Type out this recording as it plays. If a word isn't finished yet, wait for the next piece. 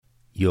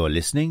You're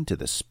listening to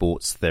the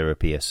Sports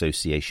Therapy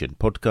Association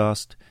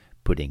podcast,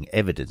 putting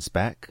evidence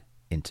back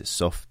into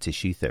soft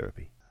tissue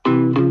therapy.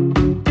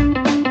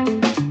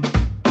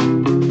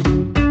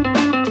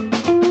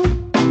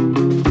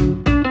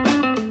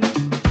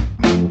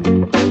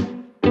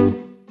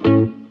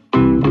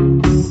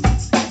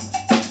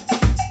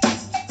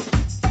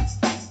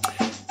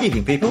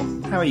 Evening, people.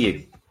 How are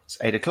you? It's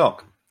 8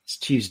 o'clock. It's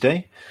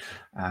Tuesday.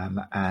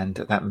 And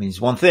that means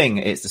one thing.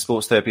 It's the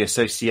Sports Therapy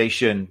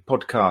Association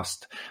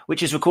podcast,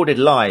 which is recorded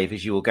live,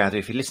 as you will gather.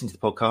 If you listen to the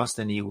podcast,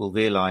 then you will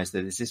realize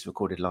that this is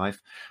recorded live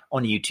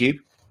on YouTube.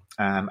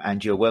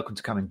 And you're welcome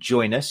to come and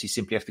join us. You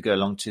simply have to go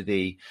along to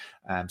the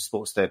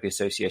Sports Therapy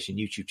Association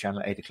YouTube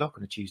channel at 8 o'clock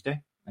on a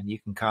Tuesday. And you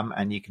can come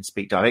and you can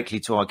speak directly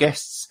to our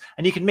guests.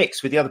 And you can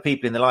mix with the other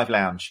people in the live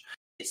lounge.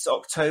 It's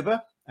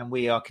October, and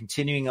we are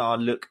continuing our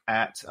look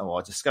at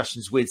our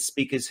discussions with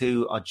speakers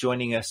who are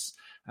joining us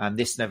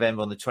this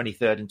November on the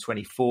 23rd and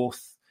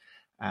 24th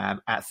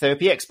at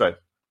Therapy Expo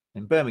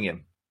in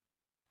Birmingham.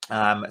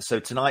 So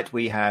tonight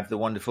we have the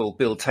wonderful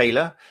Bill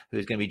Taylor, who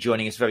is going to be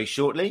joining us very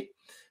shortly,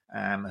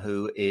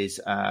 who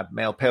is a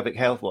male pelvic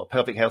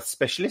health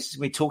specialist. He's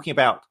going to be talking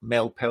about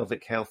male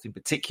pelvic health in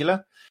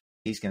particular.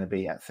 He's going to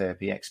be at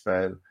Therapy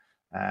Expo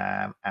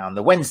on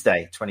the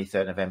Wednesday,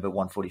 23rd November,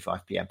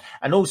 1:45 p.m.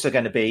 And also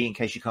going to be, in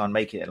case you can't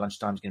make it at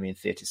lunchtime, he's going to be in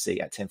Theatre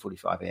C at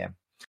 10:45 a.m.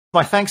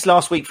 My thanks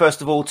last week,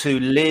 first of all, to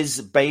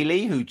Liz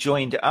Bailey, who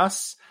joined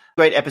us.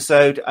 Great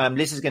episode.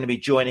 Liz is going to be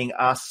joining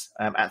us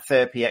at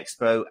Therapy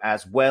Expo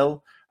as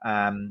well.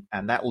 And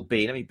that will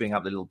be, let me bring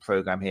up the little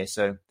program here.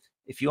 So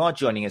if you are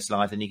joining us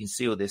live, then you can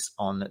see all this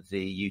on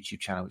the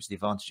YouTube channel, which is the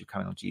advantage of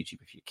coming onto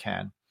YouTube if you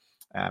can.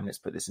 Let's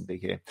put this in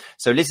big here.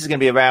 So Liz is going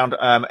to be around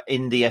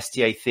in the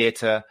STA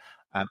Theatre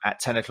at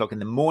 10 o'clock in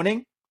the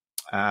morning.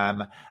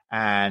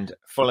 And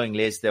following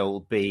Liz, there will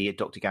be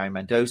Dr. Gary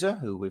Mendoza,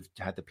 who we've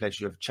had the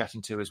pleasure of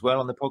chatting to as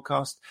well on the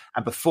podcast.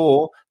 And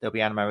before, there'll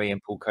be Anna Marie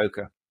and Paul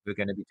Coker, who are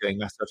going to be doing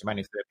massage and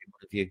manual therapy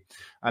point of view.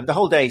 The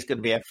whole day is going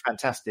to be a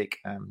fantastic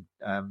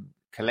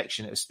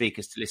collection of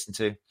speakers to listen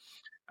to.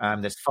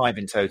 There's 5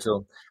 in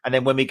total. And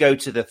then when we go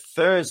to the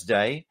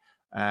Thursday,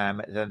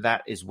 then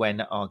that is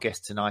when our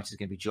guest tonight is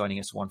going to be joining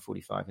us at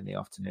 1:45 in the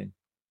afternoon.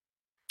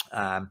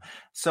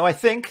 So I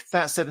think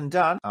that's said and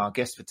done. Our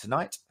guest for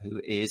tonight, who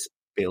is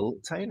Bill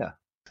Taylor.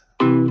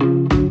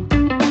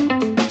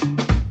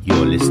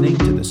 You're listening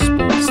to the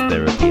Sports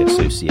Therapy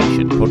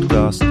Association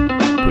podcast,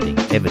 putting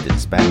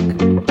evidence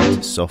back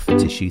into soft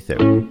tissue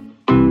therapy.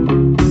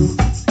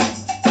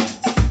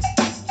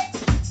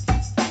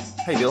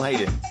 Hey Bill, how you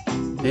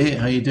doing? Hey,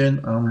 how you doing?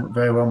 I'm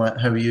very well, mate.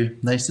 How are you?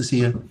 Nice to see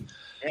you.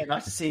 Yeah,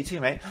 nice to see you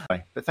too, mate.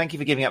 But thank you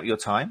for giving up your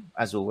time,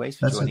 as always,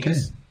 for joining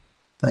us.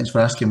 Thanks for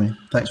asking me.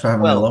 Thanks for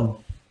having me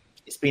along.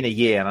 It's been a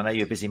year, and I know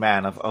you're a busy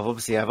man. I've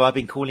obviously, have I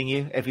been calling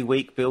you every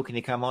week? Bill, can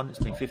you come on? It's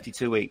been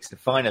 52 weeks. So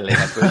finally,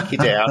 I broke you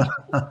down.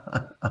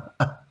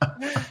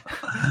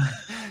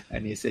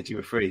 And you said you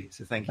were free.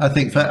 So thank you. I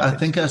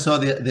think I saw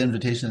the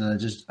invitation and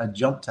I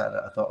jumped at it.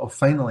 I thought, oh,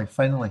 finally,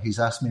 he's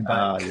asked me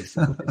back.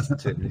 Listen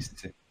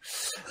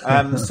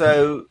to.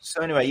 So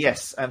anyway,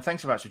 yes.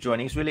 Thanks so much for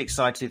joining us. Really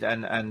excited,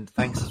 and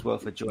thanks as well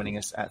for joining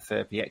us at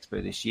Therapy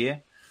Expo this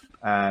year.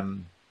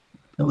 I'm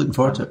looking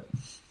forward to it.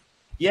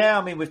 Yeah,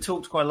 I mean, we've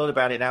talked quite a lot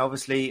about it now.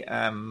 Obviously,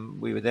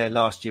 we were there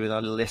last year with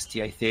our little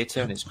STA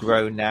theatre, and it's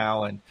grown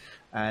now, and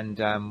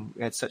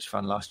we had such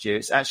fun last year.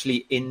 It's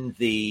actually in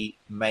the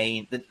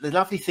main. The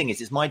lovely thing is,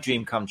 it's my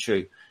dream come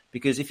true,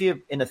 because if you're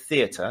in a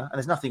theatre, and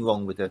there's nothing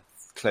wrong with the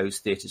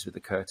closed theatres with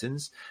the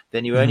curtains,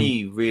 then you're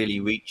only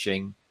really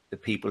reaching the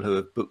people who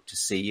have booked to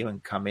see you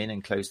and come in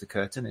and close the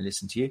curtain and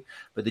listen to you.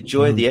 But the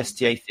joy of the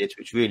STA theatre,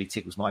 which really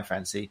tickles my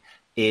fancy,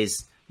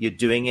 is you're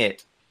doing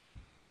it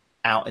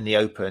out in the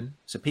open,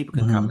 so people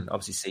can come and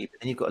obviously see, but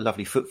then you've got a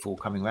lovely footfall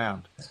coming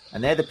round,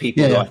 and they're the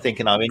people who I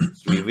think in our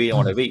industry we really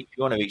want to reach.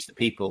 You want to reach the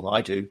people,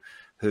 I do,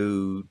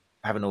 who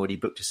haven't already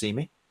booked to see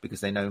me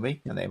because they know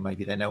me and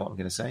maybe they know what I'm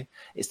going to say.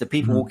 It's the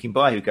people walking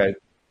by who go,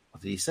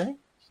 what did he say? Did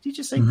you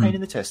just say pain in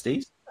the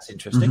testes? That's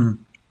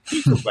interesting.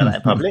 You talk about that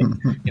in public,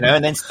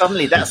 and then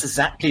suddenly that's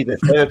exactly the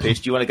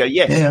therapist you want to go,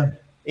 yes,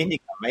 in you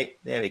come, mate.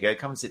 There we go.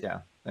 Come and sit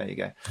down. There you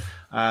go.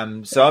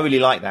 So I really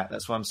like that.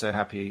 That's why I'm so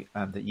happy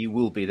that you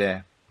will be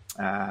there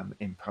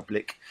in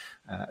public,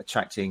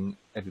 attracting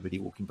everybody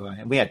walking by.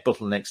 And we had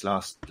bottlenecks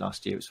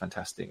last year. It was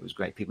fantastic. It was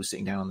great. People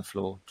sitting down on the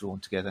floor, drawn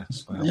together.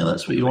 Well, yeah,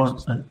 that's what you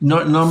want.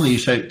 Normally you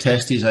shout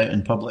testes out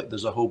in public,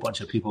 there's a whole bunch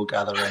of people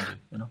gather around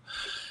you,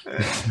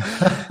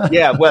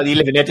 Yeah, well, you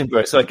live in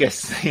Edinburgh, so I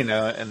guess, and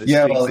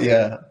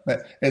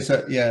but it's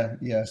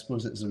I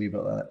suppose it's a wee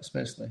bit like that,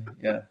 especially,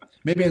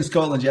 maybe in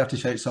Scotland you have to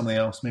shout something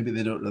else. Maybe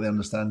they don't really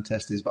understand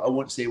testes, but I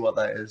won't say what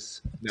that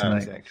is tonight. No,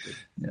 exactly.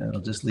 I'll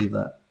just leave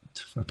that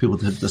for people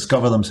to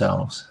discover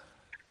themselves.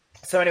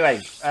 So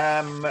anyway,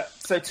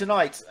 so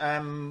tonight,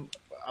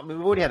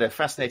 we've already had a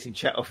fascinating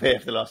chat off here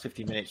for the last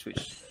 15 minutes,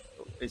 which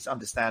is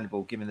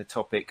understandable given the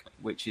topic,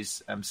 which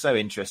is so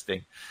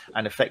interesting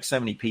and affects so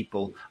many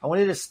people. I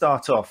wanted to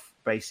start off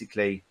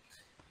basically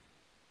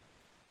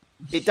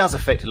it does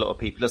affect a lot of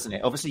people, doesn't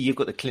it? Obviously, you've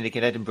got the clinic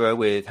in Edinburgh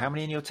with how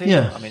many in your team?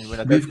 Yeah, I mean, when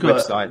I go to the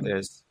website,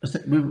 there's I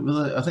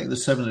think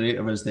there's 7 or 8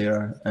 of us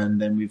there,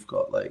 and then we've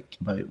got like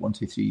about 1,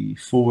 2, 3,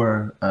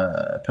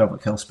 4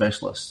 pelvic health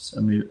specialists,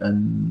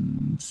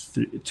 and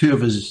 2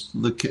 of us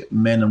look at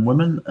men and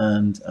women,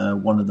 and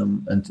one of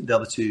them, and the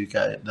other two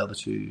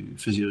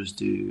physios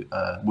do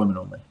women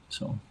only.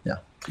 So yeah.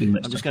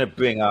 I'm just going to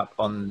bring up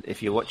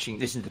if you're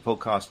listening to the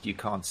podcast, you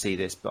can't see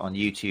this, but on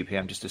YouTube here,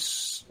 I'm just a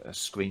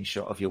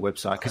screenshot of your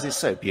website because it's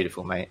so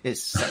beautiful, mate.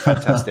 It's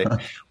fantastic.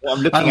 What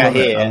I'm looking at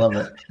here, I love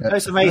it. Yeah.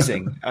 It's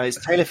amazing.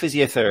 It's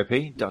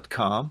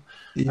taylorphysiotherapy.com.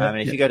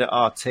 And if you go to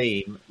our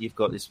team, you've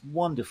got this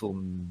wonderful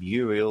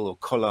mural or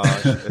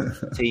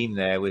collage of team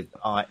there with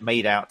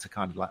made out to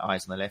kind of like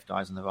eyes on the left,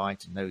 eyes on the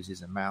right, and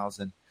noses and mouths.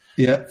 And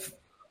yeah.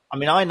 I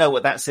mean, I know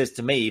what that says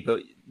to me,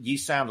 but you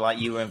sound like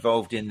you were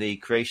involved in the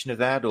creation of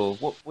that, or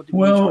what did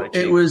you try to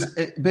achieve?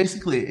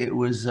 It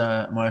was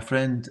my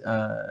friend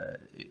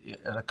at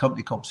a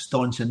company called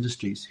Staunch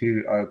Industries,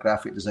 who are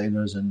graphic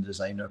designers and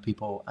designer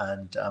people,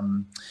 and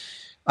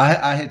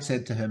I had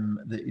said to him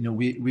that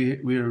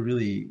we're a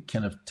really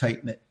kind of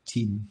tight knit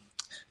team,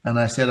 and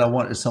I said I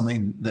wanted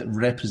something that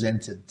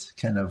represented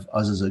kind of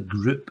us as a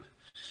group,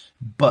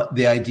 but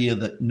the idea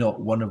that not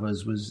one of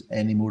us was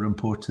any more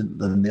important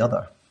than the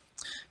other.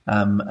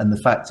 And the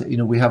fact that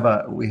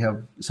we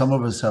have some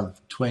of us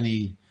have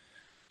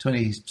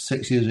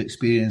 26 years of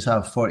experience, I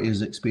have 40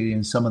 years of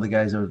experience. Some of the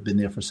guys have been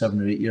there for 7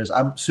 or 8 years.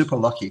 I'm super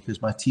lucky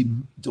because my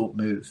team don't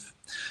move.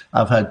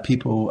 I've had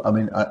people. I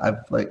mean,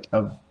 I've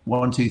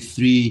 1, 2,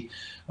 3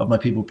 of my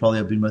people probably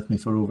have been with me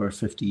for over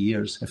 50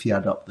 years if you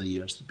add up the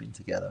years they've been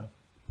together.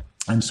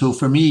 And so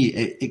for me,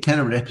 it kind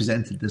of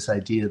represented this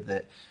idea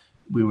that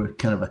we were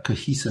kind of a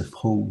cohesive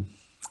whole.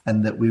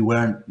 And that we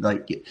weren't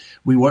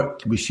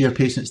we share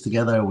patients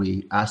together.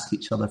 We ask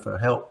each other for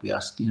help. We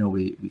ask,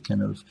 we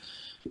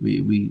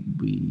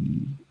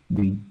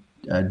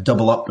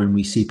double up when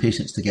we see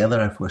patients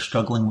together if we're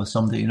struggling with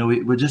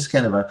something. We're just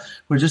kind of a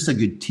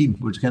good team.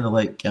 We're kind of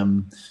like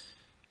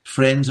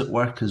friends at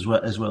work as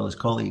well as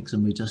colleagues,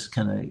 and we just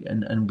kind of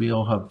and we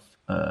all have.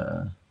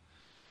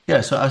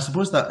 So I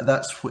suppose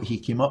that's what he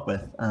came up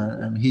with.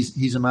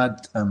 He's a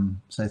mad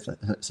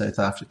South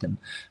African,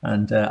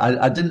 and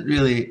I didn't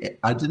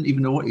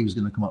even know what he was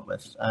going to come up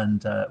with.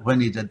 And when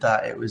he did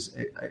that,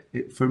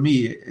 for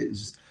me,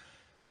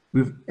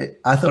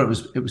 I thought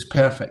it was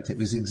perfect. It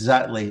was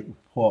exactly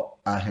what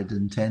I had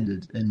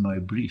intended in my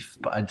brief,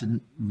 but I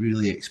didn't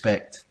really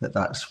expect that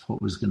that's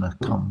what was going to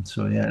come.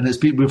 So yeah, and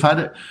we've had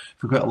it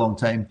for quite a long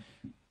time.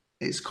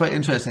 It's quite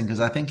interesting because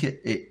I think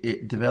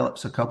it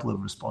develops a couple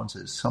of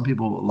responses. Some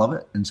people love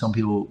it and some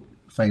people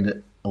find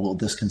it a little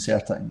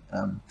disconcerting.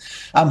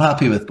 I'm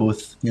happy with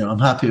both. I'm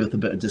happy with a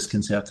bit of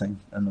disconcerting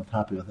and I'm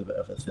happy with a bit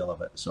of a feel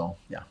of it. So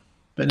yeah,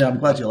 but no, I'm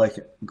glad you like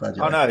it.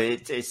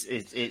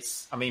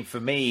 It's. I mean, for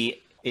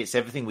me, it's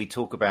everything we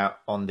talk about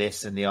on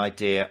this and the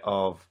idea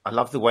of. I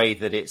love the way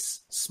that it's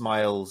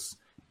smiles.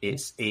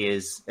 It's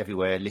ears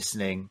everywhere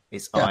listening,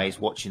 it's eyes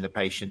watching the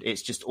patient.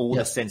 It's just all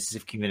the senses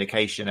of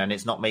communication and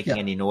it's not making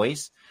any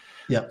noise.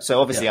 Yeah. So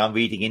obviously I'm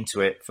reading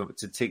into it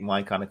to take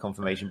my kind of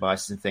confirmation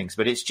biases and things,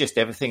 but it's just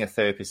everything a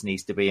therapist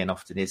needs to be and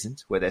often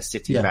isn't, where they're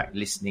sitting back,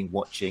 listening,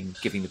 watching,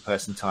 giving the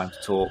person time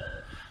to talk.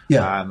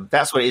 Yeah.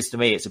 That's what it is to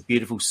me. It's a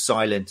beautiful,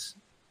 silent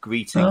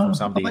greeting from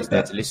somebody who's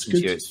there to listen to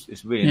you.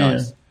 It's really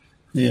nice.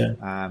 Yeah.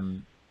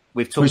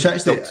 We've talked.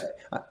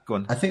 Go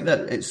on. I think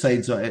that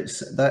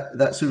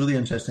that's a really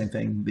interesting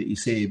thing that you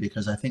say,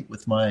 because I think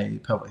with my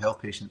pelvic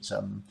health patients,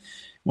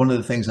 one of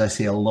the things I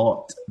say a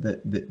lot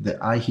that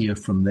I hear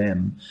from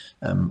them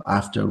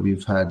after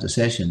we've had a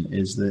session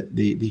is that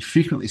they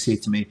frequently say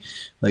to me,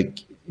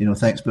 like,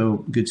 thanks, Bill,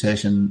 good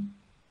session.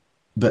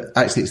 But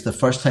actually, it's the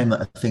first time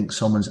that I think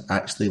someone's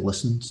actually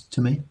listened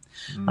to me.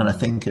 And I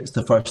think it's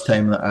the first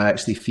time that I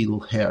actually feel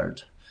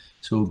heard.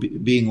 So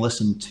being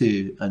listened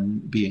to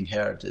and being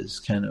heard is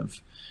kind of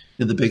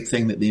the big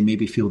thing that they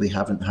maybe feel they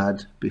haven't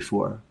had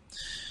before.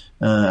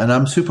 And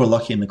I'm super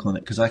lucky in the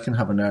clinic because I can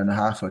have an hour and a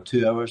half or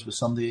 2 hours with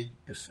somebody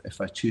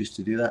if I choose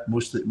to do that.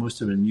 Most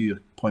of the new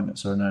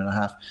appointments are an hour and a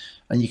half.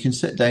 And you can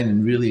sit down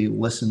and really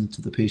listen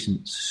to the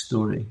patient's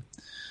story.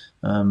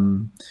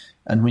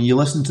 And when you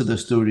listen to the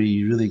story,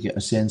 you really get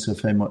a sense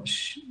of how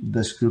much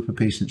this group of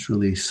patients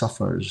really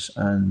suffers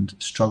and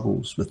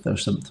struggles with their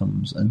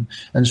symptoms and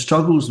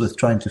struggles with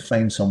trying to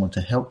find someone to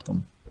help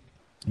them.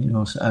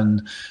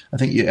 And I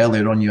think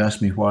earlier on you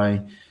asked me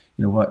why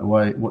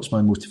what's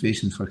my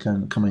motivation for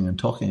kind of coming and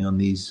talking on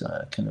these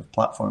kind of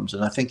platforms,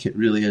 and I think it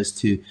really is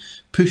to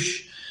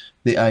push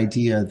the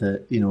idea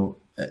that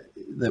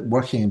that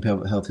working in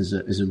pelvic health is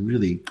a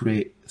really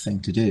great thing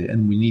to do,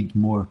 and we need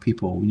more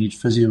people. We need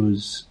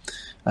physios,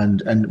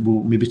 and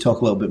we'll maybe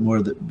talk a little bit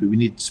more that we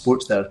need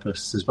sports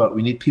therapists as well.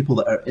 We need people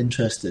that are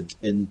interested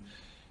in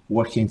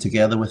working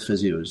together with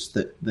physios,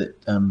 that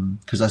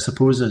because I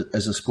suppose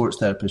as a sports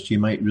therapist you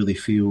might really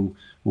feel,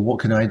 well, what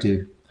can I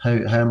do? How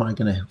am I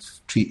going to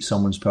treat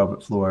someone's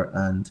pelvic floor,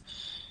 and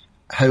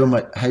how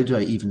do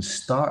I even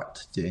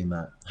start doing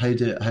that? How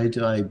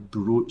do I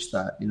broach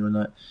that?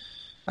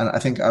 And I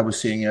think I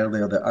was saying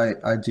earlier that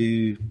I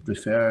do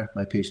refer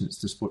my patients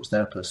to sports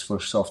therapists for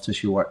soft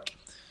tissue work,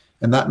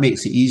 and that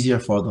makes it easier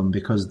for them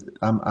because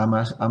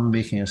I'm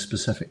making a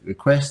specific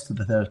request to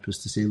the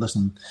therapist to say,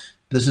 listen,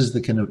 this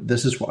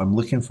is what I'm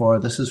looking for.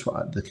 This is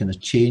the kind of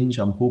change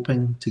I'm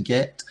hoping to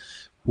get.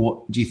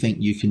 What do you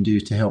think you can do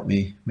to help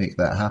me make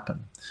that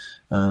happen?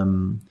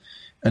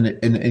 And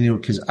you know,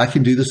 because I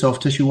can do the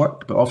soft tissue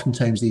work, but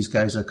oftentimes these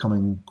guys are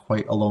coming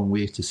quite a long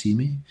way to see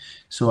me.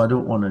 So I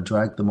don't want to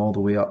drag them all the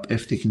way up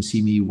if they can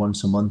see me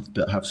once a month,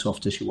 but have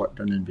soft tissue work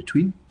done in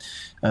between.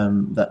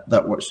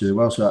 That works really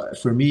well. So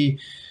for me,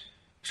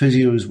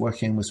 physios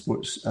working with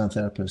sports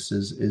therapists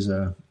is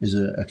a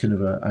kind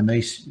of a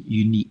nice,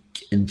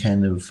 unique and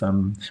kind of,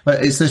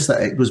 but it's just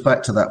that it goes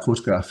back to that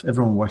photograph.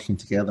 Everyone working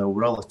together,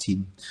 we're all a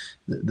team.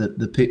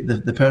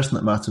 The person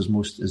that matters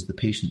most is the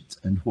patient,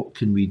 and what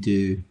can we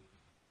do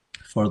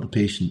for the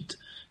patient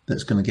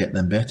that's going to get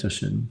them better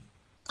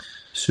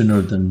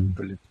sooner than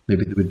Brilliant.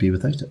 Maybe they would be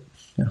without it.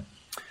 Yeah.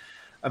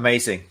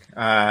 Amazing.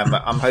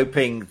 I'm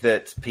hoping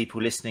that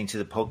people listening to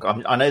the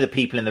podcast, I know the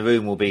people in the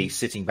room will be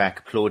sitting back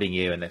applauding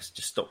you, and they've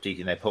just stopped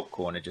eating their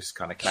popcorn and just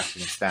kind of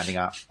clapping and standing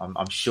up.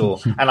 I'm sure.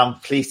 And I'm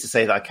pleased to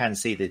say that I can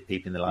see the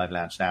people in the live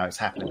lounge now. It's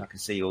happening. I can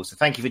see you all. So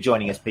thank you for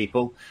joining us,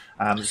 people.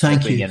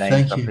 Thank you. Your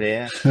names up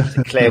here.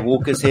 So Claire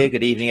Walker's here.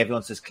 Good evening,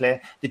 everyone, says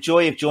Claire. The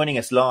joy of joining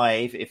us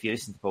live, if you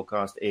listen to the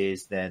podcast,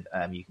 is that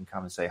you can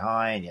come and say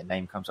hi and your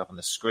name comes up on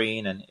the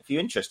screen. And if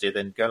you're interested,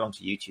 then go along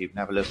to YouTube and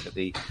have a look at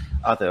the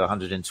other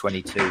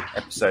 122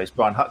 episodes.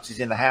 Brian Hux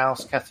is in the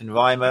house. Catherine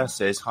Reimer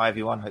says, hi,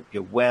 everyone. Hope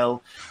you're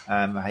well.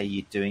 How are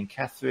you doing,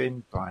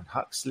 Catherine? Brian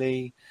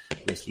Huxley.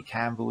 Leslie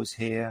Campbell is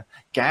here.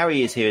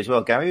 Gary is here as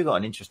well. Gary, we've got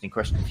an interesting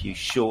question for you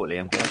shortly.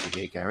 I'm glad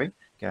you're here, Gary.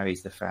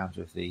 Gary's the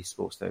founder of the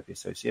Sports Therapy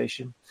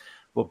Association.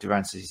 Bob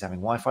Duran says he's having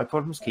Wi-Fi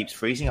problems, keeps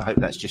freezing. I hope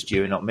that's just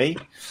you and not me.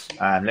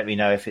 Let me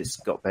know if it's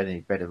got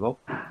better, Rob.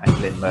 And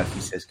Glenn Murphy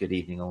says good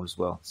evening all as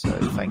well. So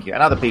thank you.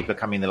 And other people are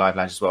coming in the live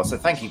lounge as well. So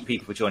thank you,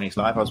 people, for joining us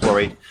live. I was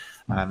worried.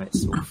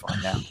 It's all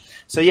fine now.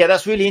 So, yeah,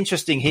 that's really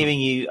interesting hearing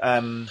you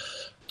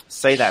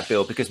say that,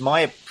 Bill, because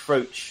my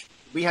approach,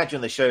 we had you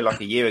on the show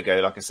like a year ago,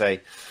 like I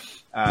say,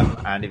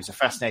 and it was a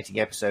fascinating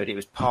episode. It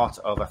was part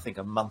of, I think,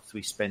 a month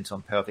we spent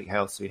on pelvic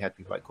health. So we had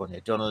people like Gordon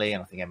Donnelly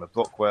and I think Emma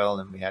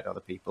Brockwell, and we had other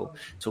people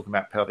talking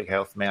about pelvic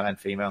health, male and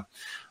female.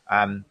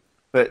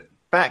 But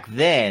back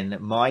then,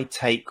 my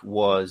take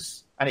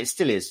was, and it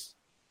still is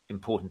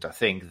important, I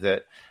think,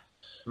 that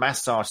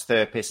massage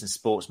therapists and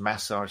sports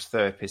massage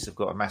therapists have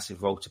got a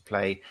massive role to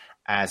play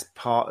as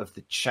part of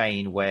the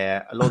chain,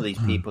 where a lot of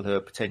these people who are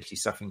potentially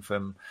suffering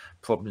from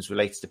problems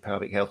related to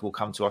pelvic health will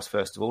come to us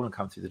first of all and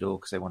come through the door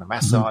because they want a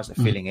massage,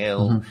 they're feeling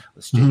ill,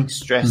 they're feeling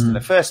stressed. And the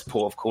first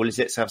port of call is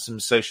let's have some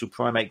social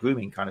primate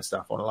grooming kind of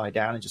stuff. I want to lie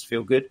down and just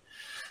feel good.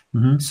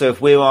 So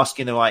if we're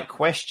asking the right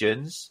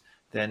questions,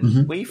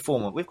 then we've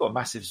got a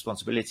massive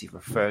responsibility for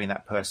referring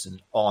that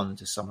person on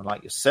to someone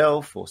like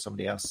yourself or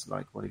somebody else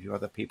like one of your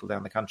other people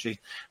down the country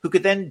who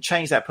could then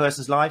change that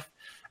person's life.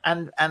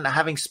 And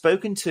having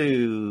spoken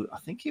to, I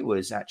think it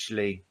was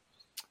actually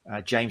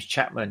James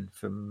Chapman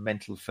from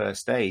Mental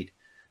First Aid,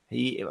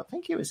 I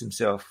think it was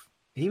himself.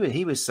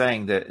 He was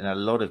saying that in a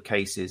lot of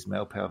cases,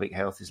 male pelvic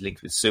health is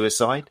linked with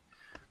suicide.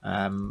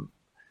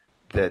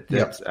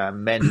 That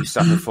men who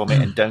suffer from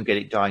it and don't get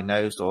it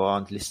diagnosed or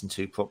aren't listened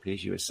to properly,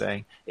 as you were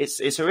saying,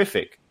 it's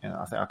horrific. You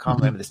know, I can't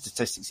remember the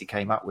statistics he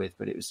came up with,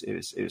 but it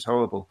was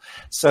horrible.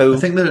 So I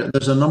think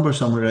there's a number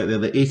somewhere out there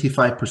that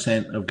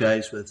 85% of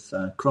guys with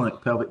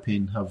chronic pelvic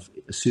pain have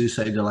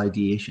suicidal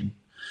ideation.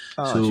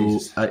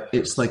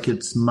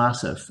 It's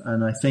massive,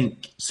 and I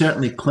think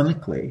certainly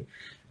clinically,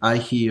 I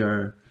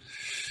hear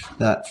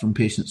that from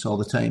patients all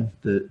the time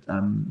that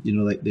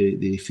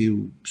they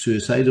feel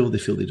suicidal, they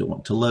feel they don't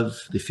want to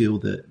live, they feel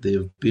that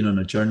they've been on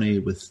a journey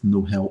with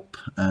no help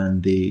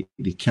and they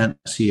can't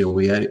see a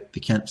way out,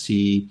 they can't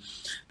see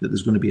that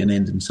there's going to be an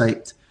end in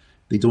sight,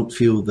 they don't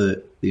feel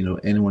that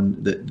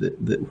anyone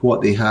that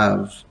what they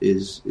have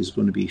is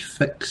going to be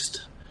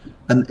fixed,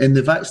 and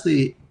they've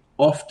actually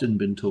often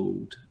been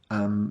told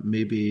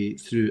maybe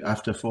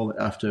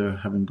after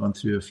having gone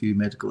through a few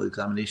medical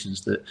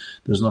examinations that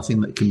there's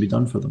nothing that can be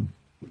done for them.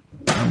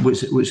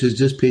 Which is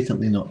just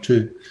patently not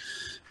true.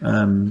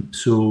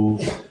 So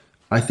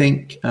I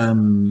think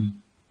the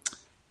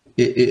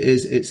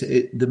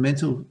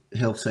mental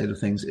health side of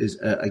things is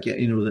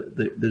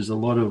there's a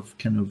lot of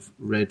kind of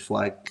red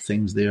flag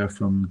things there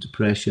from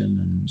depression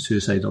and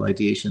suicidal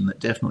ideation that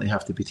definitely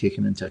have to be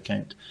taken into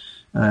account.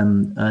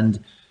 I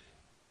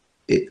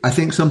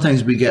think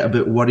sometimes we get a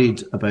bit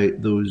worried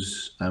about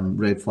those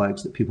red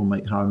flags that people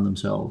might harm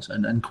themselves,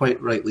 and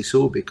quite rightly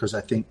so, because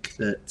I think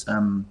that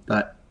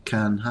that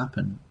can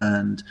happen,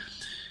 and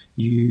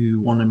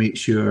you want to make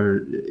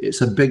sure it's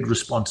a big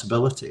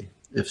responsibility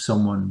if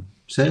someone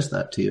says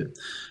that to you.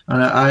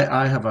 And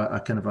I have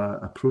a kind of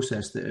a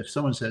process that if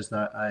someone says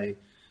that, I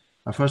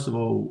first of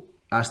all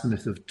ask them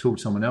if they've told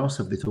someone else,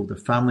 have they told their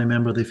family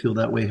member they feel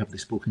that way, have they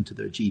spoken to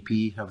their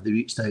GP, have they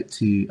reached out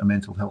to a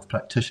mental health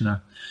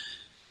practitioner,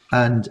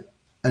 and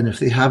if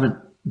they haven't,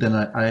 then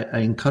I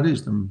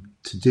encourage them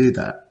to do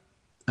that.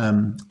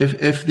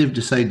 If they've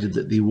decided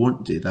that they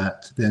won't do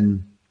that,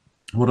 then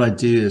what I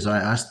do is I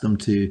ask them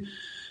to,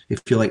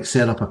 if you like,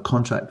 set up a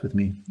contract with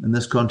me. And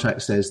this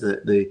contract says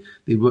that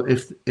they will,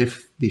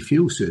 if they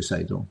feel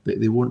suicidal,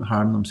 they won't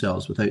harm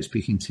themselves without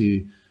speaking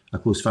to a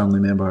close family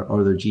member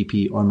or their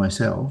GP or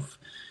myself,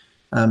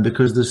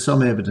 because there's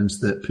some evidence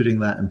that putting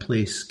that in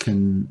place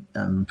can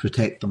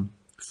protect them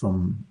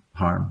from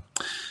harm.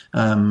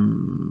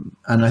 And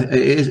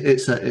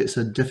it's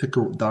a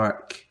difficult,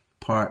 dark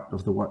part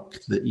of the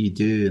work that you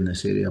do in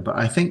this area. But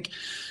I think,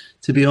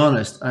 to be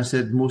honest, I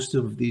said most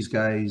of these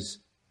guys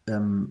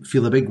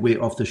feel a big weight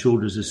off their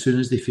shoulders as soon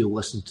as they feel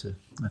listened to.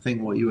 I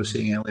think what you were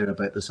saying earlier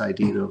about this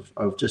idea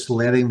of just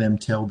letting them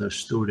tell their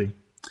story.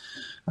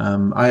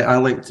 I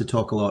like to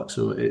talk a lot,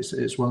 so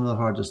it's one of the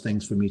hardest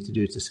things for me to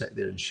do, to sit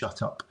there and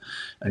shut up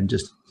and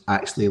just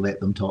actually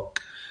let them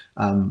talk.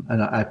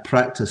 And I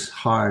practice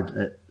hard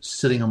at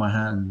sitting on my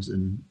hands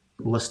and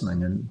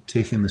listening and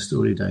taking the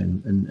story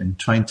down and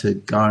trying to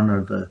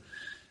garner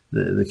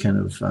the kind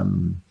of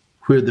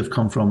where they've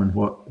come from and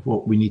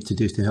what we need to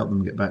do to help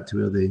them get back to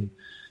where they.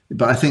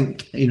 But I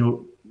think,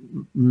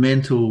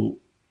 mental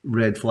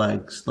red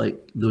flags, like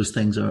those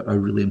things are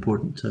really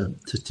important to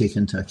take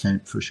into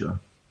account for sure.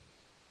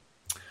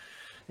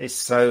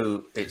 It's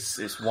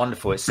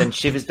wonderful. It sends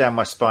shivers down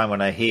my spine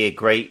when I hear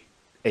great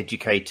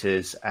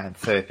educators and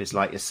therapists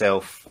like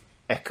yourself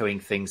echoing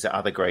things that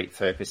other great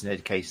therapists and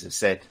educators have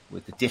said,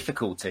 with the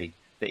difficulty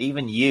that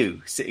even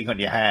you sitting on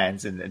your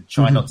hands and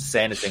trying not to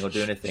say anything or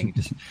do anything.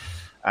 Just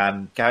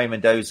Gary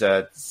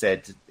Mendoza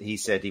said he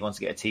wants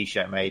to get a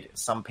T-shirt made.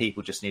 Some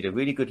people just need a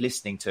really good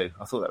listening to.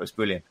 I thought that was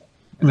brilliant.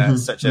 And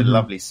that's such a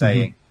lovely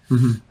saying.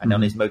 And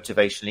on his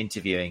motivational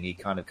interviewing, he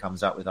kind of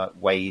comes up with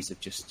like ways of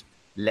just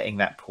letting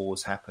that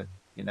pause happen.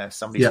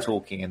 Somebody's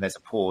talking and there's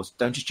a pause.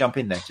 Don't just jump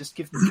in there. Just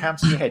give them,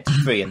 count in your head to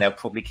 3 and they'll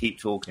probably keep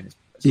talking. It's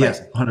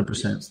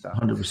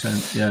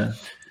 100%. Yeah.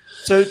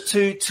 So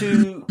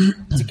to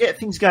get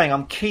things going,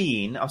 I'm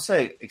keen. I'm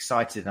so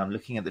excited. I'm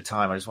looking at the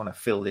time. I just want to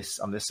fill this.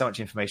 There's so much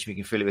information we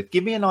can fill it with.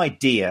 Give me an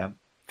idea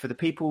for the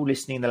people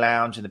listening in the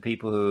lounge and the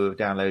people who are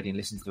downloading,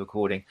 listening to the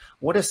recording.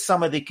 What are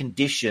some of the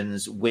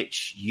conditions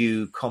which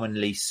you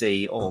commonly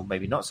see, or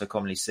maybe not so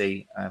commonly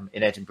see,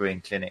 in Edinburgh in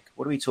clinic?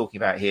 What are we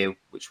talking about here,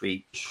 which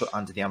we put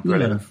under the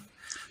umbrella of?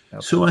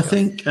 So I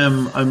think,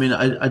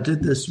 I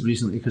did this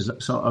recently because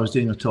I was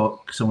doing a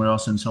talk somewhere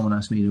else and someone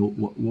asked me,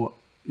 what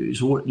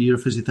you're a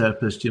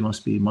physiotherapist, you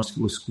must be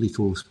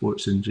musculoskeletal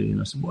sports injury. And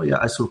I said, well,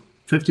 yeah, so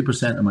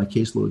 50% of my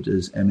caseload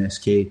is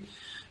MSK,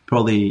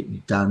 probably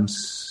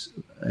dance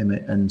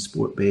and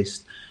sport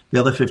based. The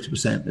other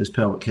 50% is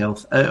pelvic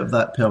health. Out of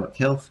that pelvic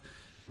health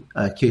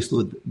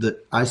caseload,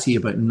 that I see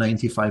about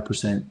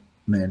 95%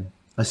 men.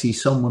 I see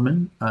some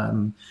women.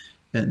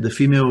 The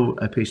female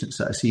patients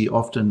that I see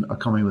often are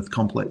coming with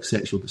complex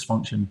sexual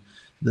dysfunction.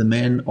 The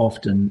men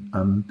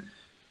often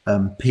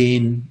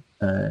pain.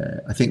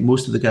 I think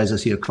most of the guys I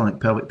see are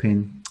chronic pelvic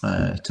pain,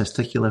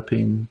 testicular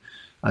pain.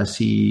 I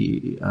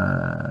see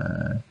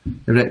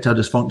erectile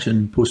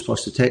dysfunction,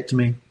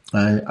 post-prostatectomy.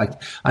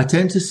 I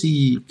tend to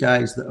see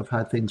guys that have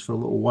had things for a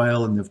little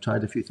while and they've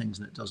tried a few things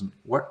and it doesn't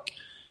work.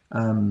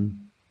 I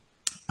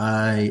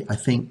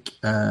think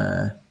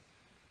I'm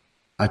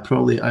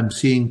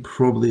seeing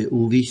probably at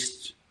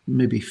least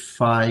maybe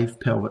 5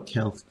 pelvic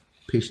health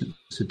patients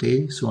a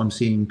day. So I'm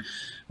seeing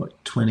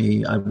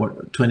 20 a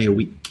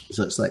week.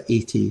 So it's like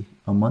 80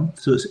 a month.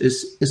 So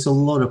it's a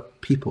lot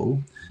of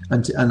people.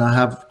 And I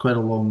have quite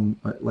a long,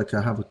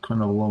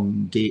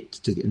 date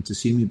to get in to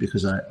see me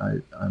because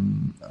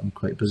I'm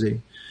quite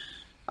busy.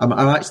 I'm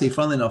actually,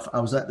 funnily enough,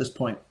 I was at this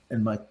point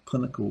in my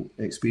clinical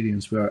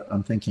experience where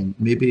I'm thinking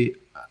maybe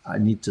I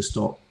need to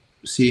stop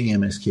seeing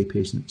MSK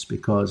patients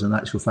because in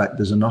actual fact,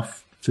 there's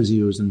enough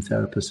physios and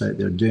therapists out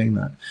there doing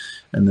that.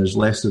 And there's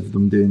less of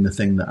them doing the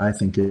thing that I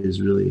think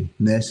is really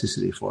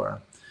necessary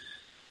for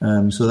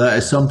her. So that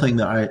is something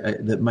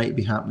that that might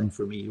be happening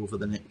for me over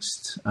the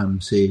next,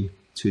 say,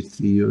 2-3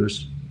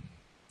 years.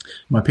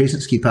 My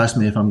patients keep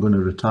asking me if I'm going to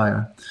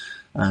retire,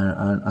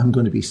 and I'm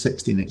going to be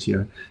 60 next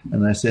year.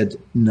 And I said,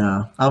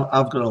 nah,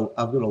 I've got a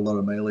lot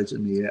of mileage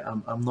in me.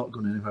 I'm not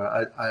going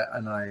anywhere.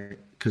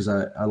 Because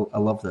I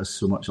love this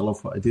so much. I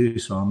love what I do,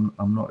 so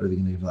I'm not really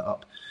going to give that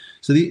up.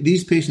 So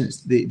these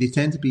patients, they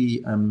tend to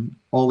be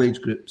all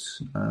age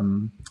groups.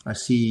 I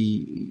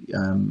see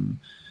a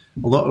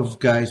lot of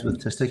guys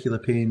with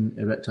testicular pain,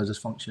 erectile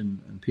dysfunction,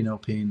 and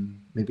penile pain,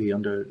 maybe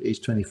under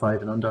age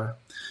 25 and under.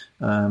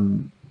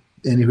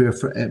 Anywhere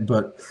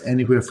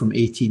from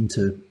 18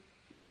 to,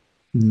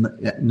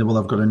 well,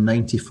 I've got a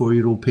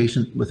 94-year-old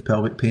patient with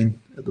pelvic pain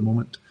at the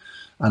moment,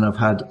 and I've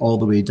had all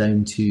the way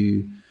down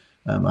to,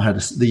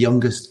 the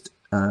youngest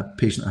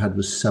patient I had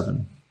was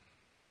 7.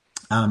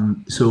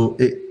 So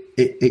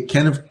it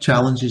kind of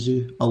challenges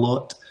you a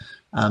lot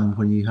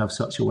when you have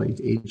such a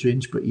wide age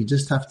range, but you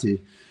just have to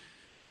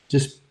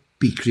just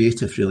be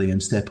creative really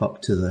and step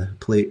up to the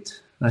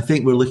plate. And I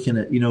think we're looking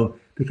at,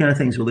 the kind of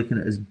things we're looking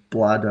at is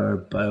bladder,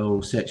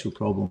 bowel, sexual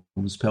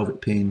problems,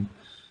 pelvic pain.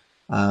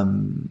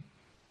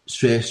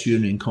 stress,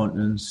 urinary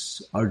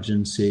incontinence,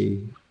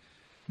 urgency.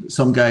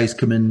 Some guys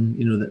come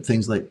in, that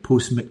things like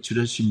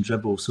post-micturition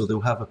dribble, so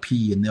they'll have a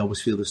pee and they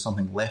always feel there's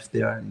something left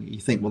there. And you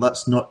think, well,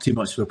 that's not too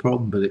much of a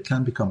problem, but it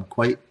can become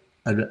quite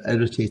an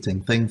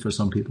irritating thing for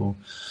some people.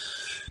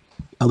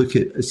 I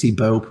see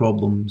bowel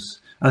problems.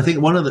 And I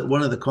think one of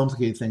the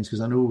complicated things,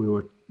 because I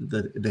know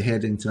the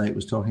heading tonight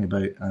was talking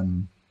about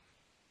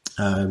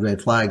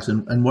red flags,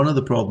 and one of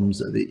the problems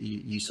that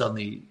you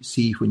suddenly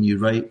see when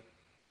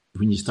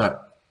you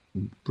start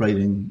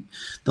writing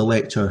the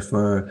lecture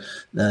for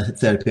the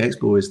Therapy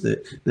Expo is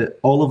that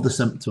all of the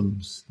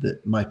symptoms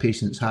that my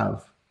patients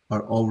have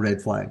are all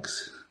red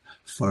flags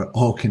for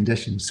all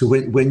conditions. So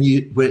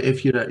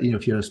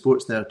if you're a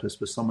sports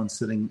therapist with someone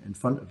sitting in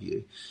front of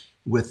you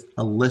with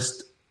a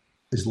list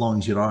as long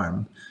as your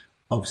arm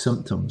of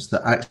symptoms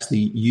that actually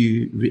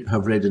you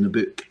have read in a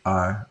book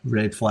are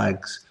red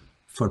flags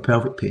for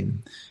pelvic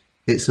pain,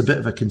 it's a bit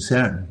of a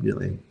concern,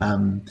 really,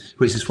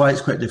 which is why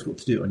it's quite difficult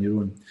to do it on your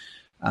own.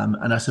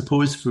 And I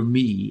suppose for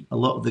me, a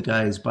lot of the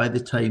guys, by the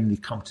time they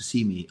come to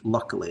see me,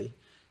 luckily,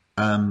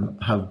 have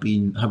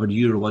a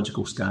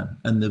urological scan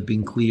and they've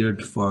been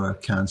cleared for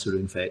cancer,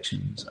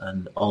 infections,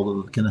 and all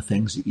of the kind of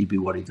things that you'd be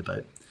worried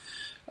about.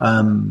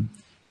 And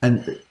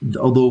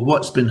although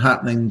what's been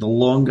happening the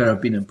longer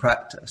I've been in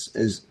practice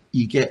is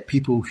you get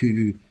people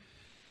who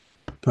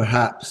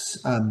perhaps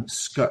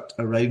skirt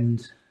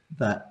around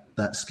that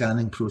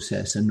scanning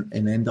process and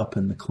end up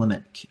in the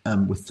clinic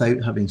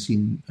without having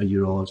seen a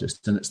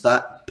urologist. And it's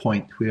that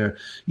point where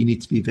you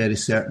need to be very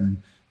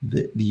certain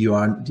that you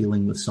aren't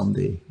dealing with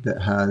somebody that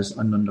has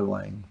an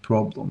underlying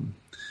problem.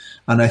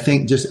 And I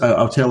think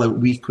I'll tell a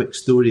wee quick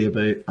story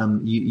about,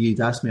 you'd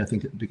asked me, I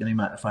think at the beginning,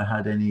 Matt, if I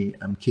had any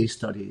case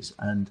studies.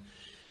 And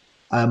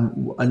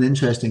an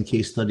interesting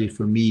case study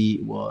for me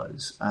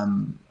was,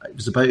 it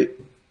was about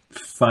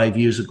 5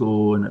 years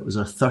ago, and it was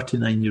a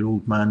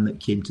 39-year-old man that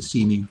came to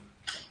see me.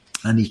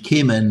 And he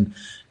came in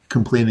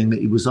complaining that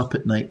he was up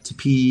at night to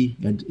pee,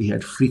 and he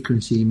had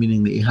frequency,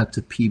 meaning that he had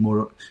to pee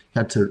more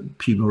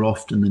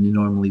often than he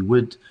normally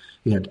would.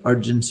 He had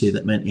urgency,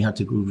 that meant he had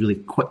to go really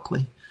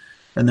quickly.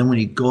 And then when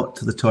he got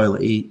to the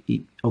toilet,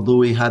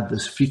 although he had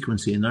this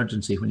frequency and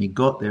urgency, when he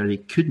got there, he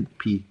couldn't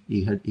pee.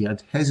 He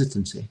had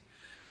hesitancy.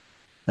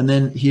 And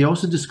then he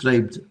also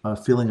described a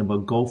feeling of a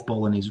golf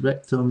ball in his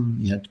rectum.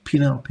 He had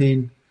penile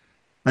pain.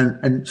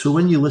 And so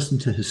when you listen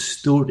to his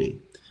story,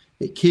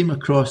 it came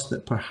across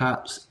that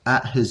perhaps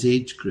at his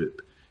age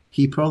group,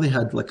 he probably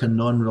had like a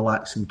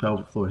non-relaxing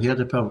pelvic floor. He had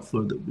a pelvic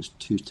floor that was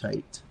too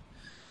tight.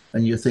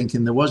 And you're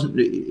thinking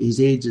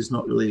his age is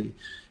not really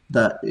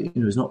that,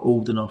 he's not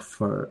old enough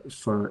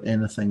for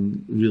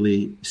anything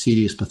really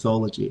serious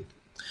pathology.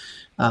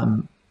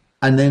 And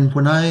then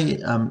when I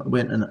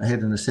went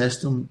ahead and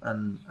assessed him,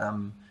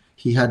 and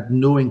he had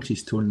no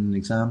increased tone in the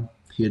exam.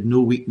 He had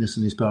no weakness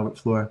in his pelvic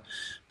floor,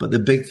 but the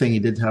big thing he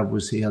did have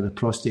was he had a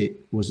prostate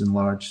was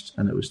enlarged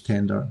and it was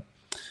tender.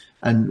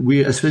 And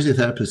we, as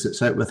physiotherapists,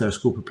 it's out with our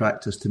scope of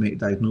practice to make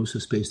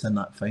diagnosis based on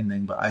that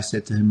finding. But I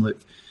said to him, look,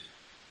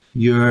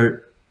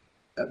 the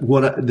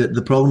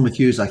problem with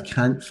you is I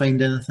can't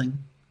find anything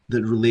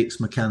that relates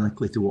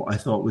mechanically to what I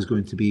thought was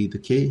going to be the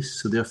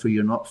case. So therefore,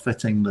 you're not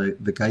fitting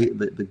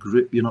the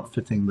group, you're not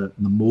fitting the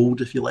mold,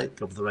 if you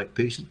like, of the right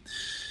patient.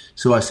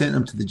 So I sent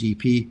him to the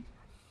GP.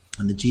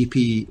 And the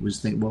GP was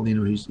thinking, well,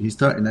 he's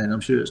 39, I'm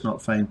sure it's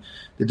not fine.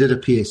 They did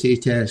a PSA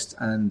test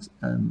and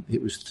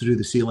it was through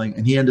the ceiling.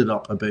 And he ended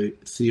up about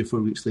 3 or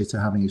 4 weeks later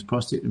having his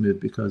prostate removed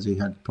because he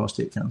had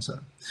prostate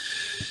cancer.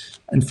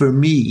 And for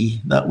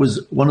me, that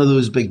was one of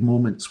those big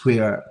moments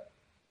where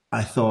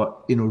I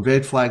thought,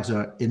 red flags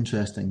are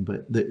interesting,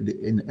 but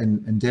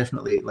and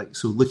definitely,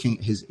 so looking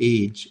at his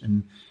age,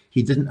 and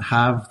he didn't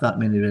have that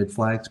many red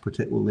flags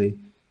particularly.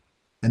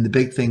 And the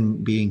big thing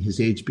being his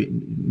age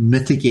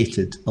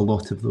mitigated a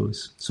lot of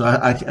those. So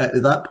at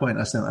that point,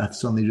 I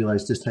suddenly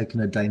realized just how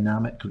kind of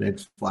dynamic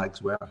red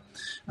flags were.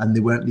 And they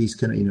weren't these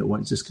kind of, it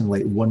wasn't just kind of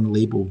like one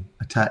label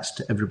attached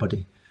to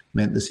everybody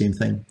meant the same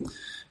thing.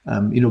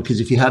 Because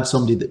if you had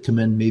somebody that come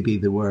in, maybe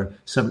they were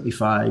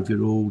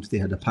 75-year-old, they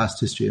had a past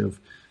history of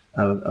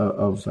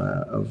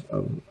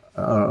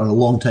a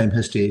long time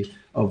history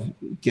of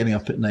getting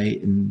up at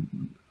night and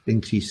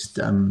increased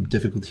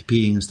difficulty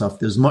peeing and stuff.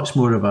 There's much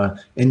more of a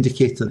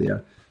indicator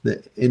there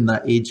that in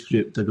that age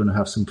group they're going to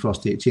have some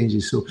prostate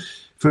changes. So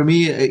for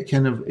me, it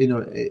kind of,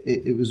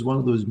 it was one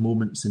of those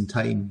moments in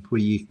time where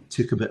you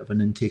took a bit of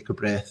an intake of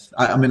breath.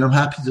 I mean, I'm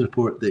happy to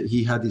report that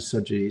he had his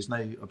surgery. He's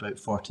now about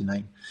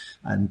 49,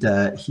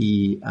 and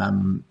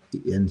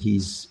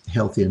he's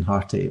healthy and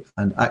hearty,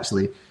 and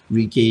actually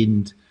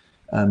regained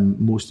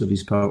most of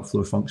his pelvic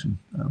floor function,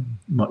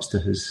 much to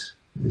his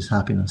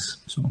happiness.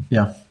 So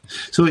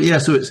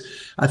it's,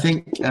 I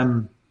think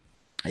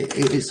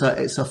it's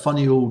a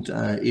funny old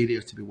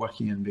area to be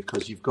working in,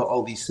 because you've got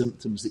all these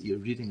symptoms that you're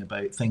reading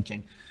about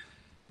thinking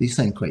these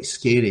sound quite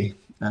scary,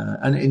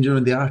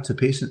 and they are to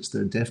patients.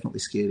 They're definitely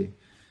scary.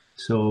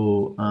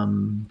 So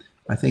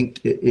I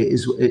think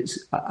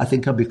I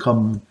think I've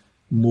become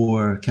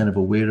more kind of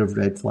aware of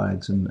red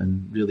flags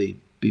and really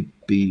be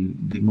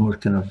more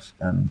kind of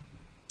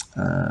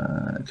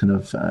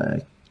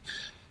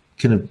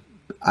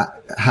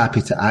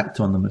happy to act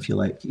on them, if you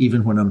like,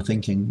 even when I'm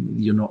thinking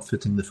you're not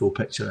fitting the full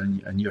picture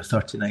and you're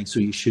 39, so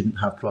you shouldn't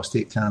have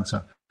prostate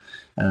cancer,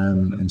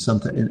 and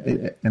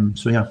something.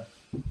 So yeah.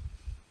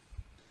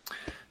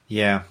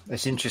 Yeah,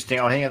 it's interesting.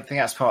 I think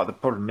that's part of the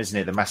problem, isn't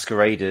it? The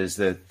masqueraders,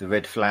 the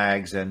red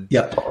flags, and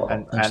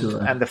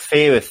the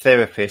fear of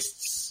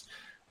therapists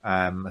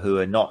who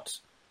are not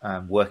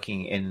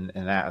working in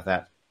and out of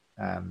that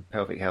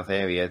pelvic health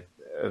area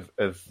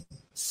of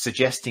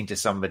suggesting to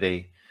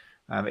somebody.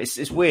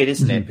 It's weird,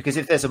 isn't it? Because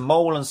if there's a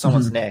mole on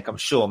someone's neck, I'm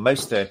sure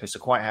most therapists are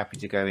quite happy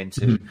to go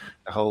into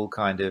the whole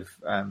kind of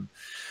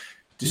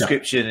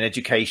description and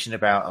education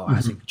about,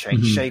 has it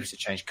changed shape, has it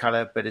changed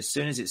colour? But as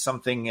soon as it's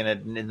something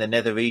in the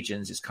nether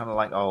regions, it's kind of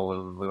like,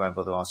 we won't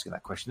bother asking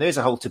that question. There's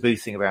a whole taboo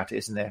thing about it,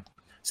 isn't there?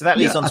 So that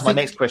leads on to my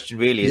next question,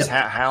 really, is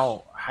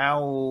how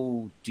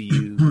do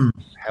you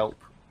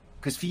help?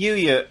 Because for you,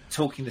 you're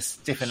talking this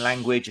different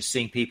language, you're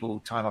seeing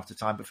people time after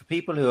time. But for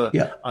people who are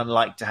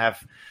unlike to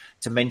have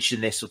to mention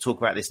this or talk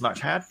about this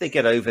much, how do they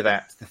get over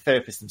that? The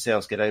therapists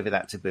themselves get over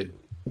that taboo?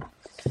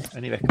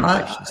 Any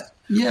recommendations?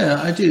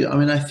 I do. I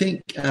mean, I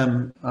think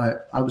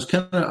I was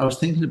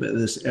thinking about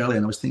this earlier,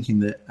 and I was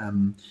thinking that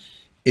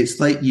it's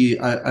like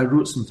I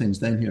wrote some things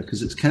down here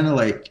because it's kind of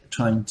like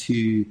trying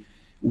to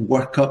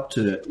work up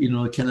to it.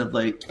 Kind of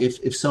like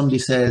if someone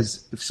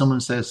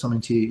says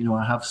something to you,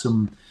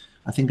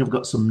 I think I've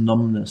got some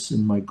numbness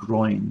in my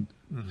groin.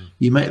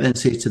 You might then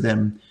say to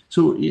them,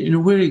 so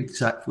where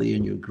exactly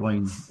in your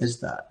groin is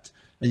that?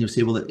 And you'll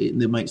say,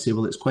 they might say,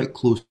 it's quite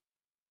close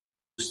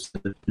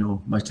to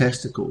my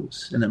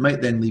testicles, and it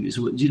might then leave it.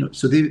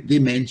 So they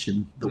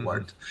mention the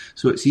word,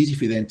 so it's easy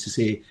for them to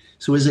say,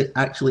 so is it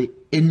actually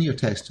in your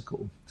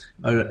testicle,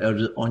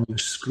 or on your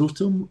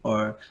scrotum,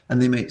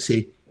 and they might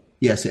say,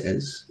 yes, it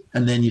is.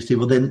 And then you say,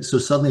 so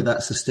suddenly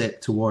that's a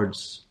step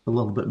towards a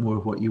little bit more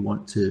of what you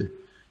want to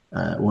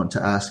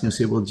ask, and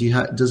say,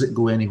 does it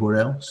go anywhere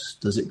else?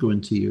 Does it go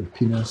into your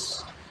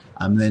penis?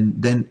 And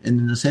then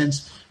in a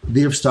sense,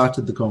 they've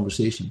started the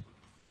conversation.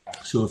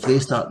 So if they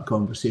start the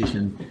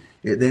conversation,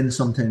 it then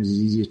sometimes is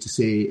easier to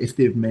say, if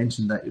they've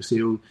mentioned that, you say,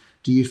 do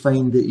you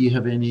find that you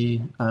have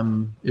any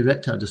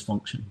erectile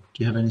dysfunction? Do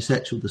you have any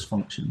sexual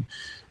dysfunction?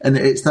 And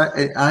it's that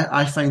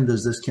I find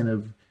there's this kind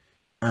of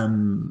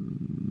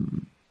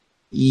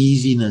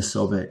easiness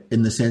of it,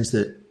 in the sense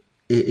that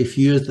if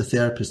you as the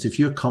therapist, if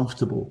you're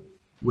comfortable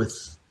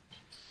with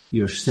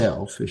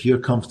yourself, if you're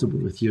comfortable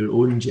with your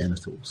own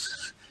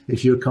genitals,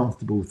 if you're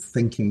comfortable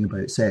thinking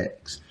about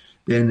sex,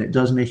 then it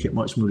does make it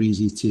much more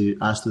easy to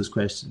ask those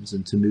questions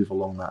and to move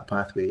along that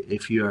pathway.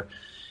 If you're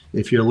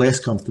less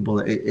comfortable,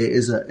 it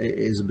is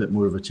a bit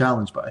more of a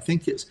challenge. But I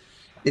think it's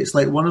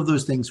like one of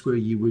those things where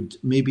you would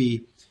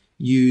maybe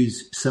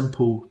use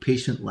simple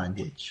patient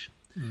language.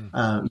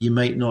 You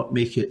might not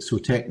make it so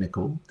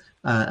technical,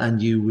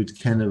 and you would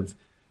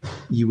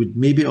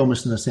maybe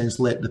almost in a sense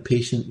let the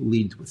patient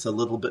lead with a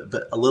little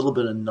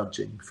bit of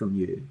nudging from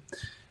you.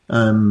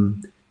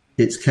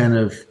 It's kind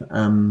of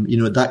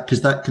that,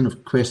 because that kind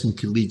of question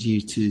could lead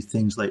you to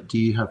things like, do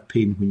you have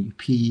pain when you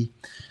pee?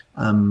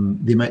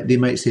 They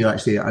might say,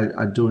 actually,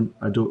 I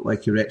don't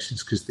like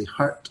erections because they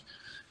hurt.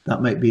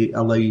 That might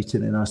allow you to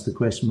then ask the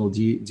question, well,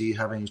 do you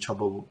have any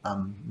trouble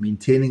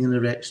maintaining an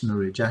erection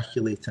or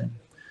ejaculating?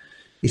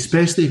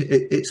 Especially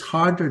it's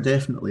harder,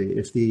 definitely,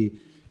 if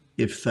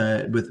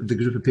with the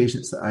group of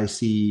patients that I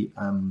see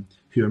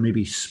who are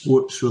maybe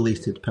sports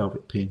related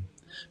pelvic pain,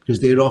 because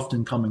they're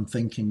often coming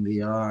thinking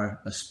they are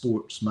a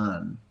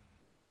sportsman.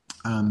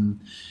 And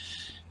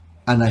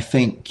I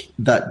think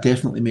that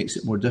definitely makes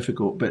it more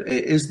difficult. But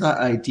it is that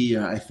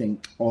idea, I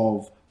think,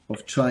 of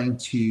trying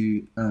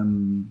to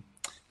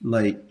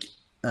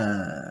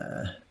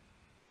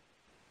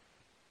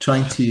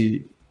trying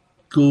to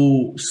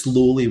go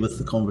slowly with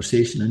the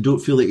conversation, and don't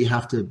feel that you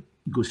have to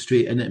go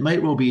straight. And it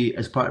might well be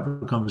as part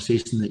of a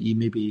conversation that you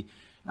maybe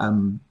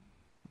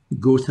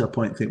go to a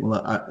point and think,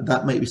 well,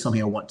 that might be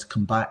something I want to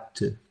come back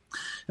to.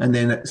 And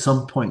then at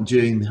some point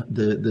during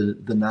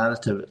the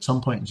narrative, at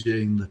some point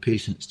during the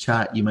patient's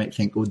chat, you might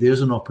think, oh,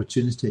 there's an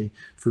opportunity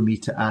for me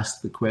to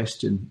ask the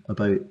question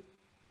about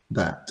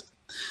that.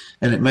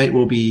 And it might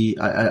well be,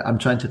 I'm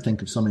trying to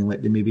think of something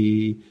like they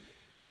maybe,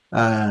 they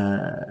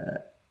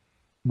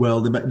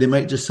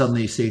might just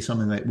suddenly say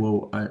something like,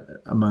 well,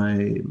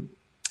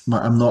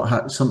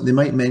 they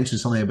might mention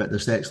something about their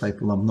sex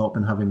life. Well, I've not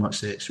been having much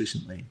sex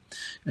recently.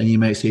 And you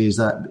might say,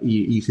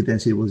 you could then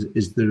say, well,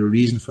 is there a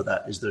reason for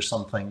that? Is there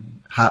something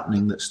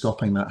happening that's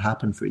stopping that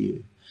happen for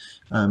you?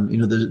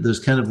 There's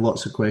kind of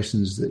lots of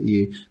questions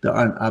that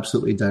aren't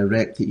absolutely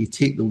direct, that you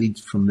take the lead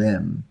from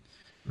them,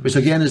 which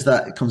again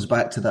it comes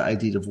back to that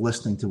idea of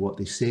listening to what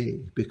they say,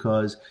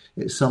 because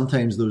it's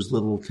sometimes those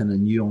little kind of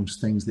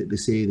nuanced things that they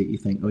say that you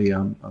think, oh yeah,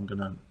 I'm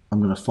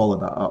gonna follow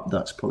that up.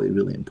 That's probably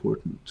really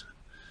important.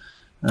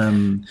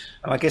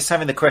 I guess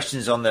having the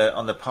questions on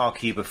the PAR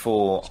queue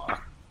before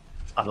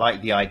I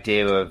like the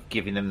idea of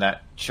giving them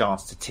that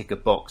chance to tick a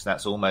box.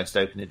 That's almost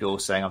open the door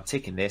saying, I'm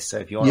ticking this. So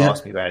if you want to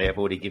ask me about it, I've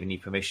already given you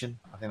permission.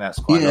 I think that's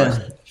quite nice.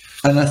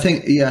 And I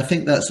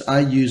think that's, I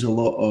use a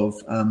lot of,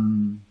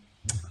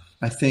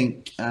 I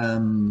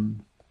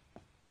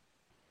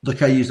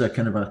use a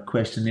kind of a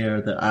questionnaire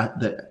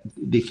that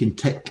they can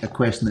tick a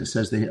question that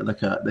says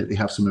that they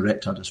have some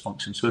erectile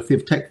dysfunction. So if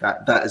they've ticked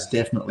that, that is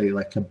definitely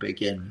like a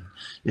big in.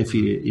 If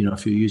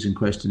if you're using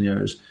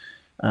questionnaires,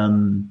 I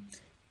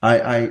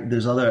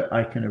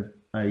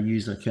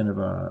use a kind of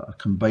a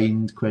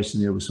combined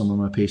questionnaire with some of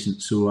my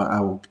patients. So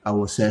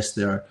I'll assess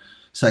their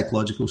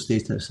psychological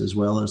status as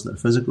well as their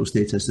physical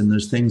status, and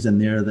there's things in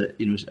there that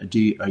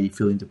are you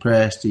feeling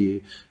depressed?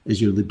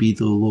 Is your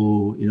libido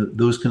low?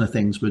 Those kind of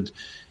things would.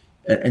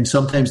 And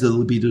sometimes the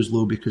libido is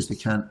low because they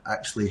can't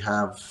actually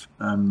have,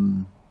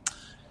 because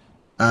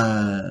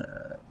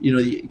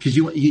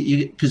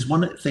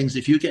one of the things,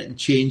 if you're getting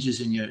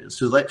changes in your,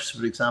 so like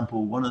for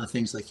example, one of the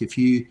things, like if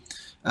you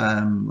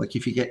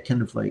get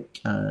kind of like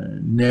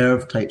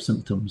nerve type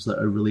symptoms that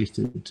are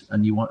related,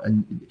 and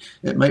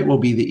it might well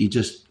be that you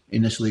just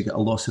initially get a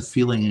loss of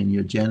feeling in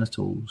your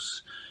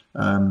genitals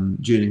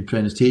during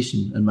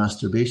penetration and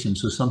masturbation.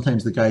 So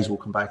sometimes the guys will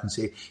come back and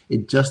say,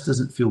 it just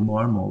doesn't feel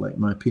normal. Like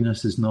my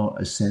penis is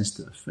not as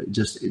sensitive.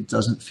 It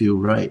doesn't feel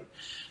right.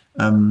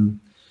 And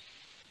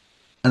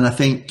I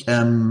think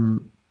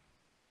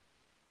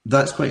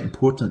that's quite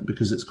important,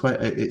 because it's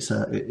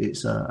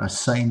a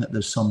sign that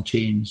there's some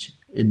change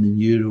in the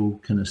neural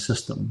kind of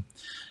system.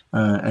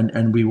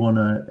 And we want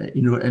to,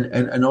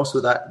 and also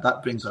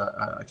that brings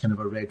a kind of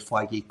a red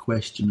flaggy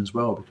question as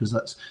well, because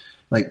that's,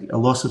 like a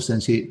loss of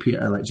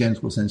like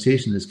genital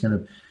sensation is kind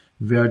of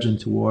verging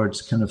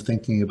towards kind of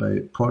thinking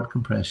about cord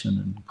compression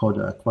and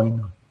cauda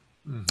equina.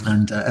 Mm-hmm.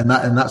 And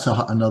that's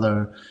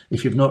another.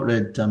 If you've not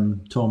read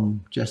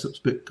Tom Jessop's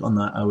book on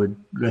that, I would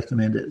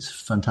recommend it. It's a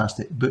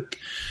fantastic book.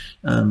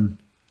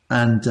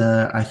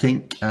 I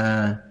think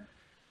and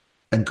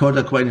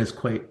cauda equina is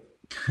quite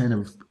kind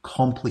of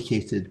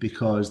complicated,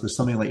 because there's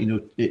something like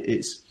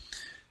it's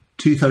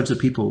 2/3 of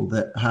people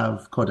that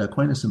have cauda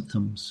equina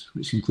symptoms,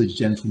 which includes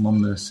genital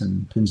numbness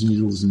and pins and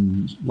needles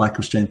and lack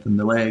of strength in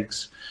the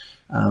legs.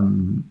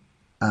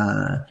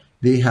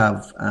 They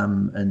have,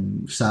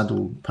 and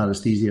saddle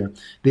paresthesia,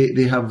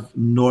 they have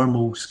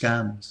normal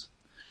scans.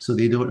 So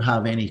they don't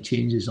have any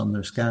changes on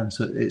their scan.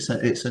 So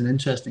it's an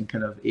interesting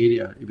kind of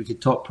area. We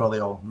could talk probably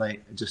all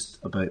night just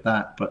about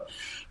that. But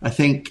I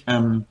think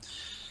that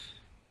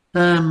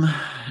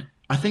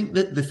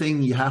the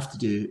thing you have to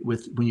do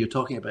when you're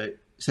talking about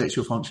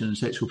sexual function and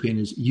sexual pain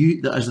is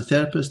as a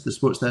therapist, the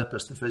sports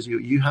therapist, the physio,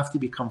 you have to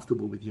be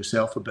comfortable with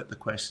yourself about the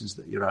questions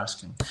that you're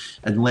asking,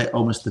 and let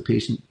almost the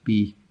patient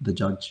be the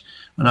judge.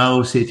 And I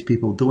always say to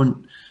people,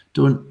 don't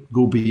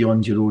go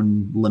beyond your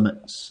own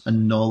limits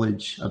and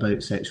knowledge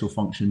about sexual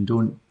function.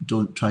 Don't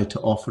try to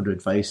offer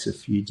advice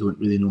if you don't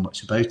really know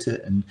much about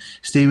it, and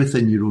stay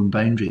within your own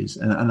boundaries.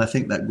 And I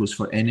think that goes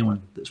for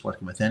anyone that's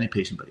working with any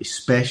patient, but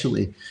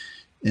especially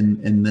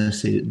in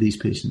these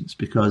patients,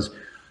 because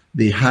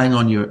they hang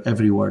on your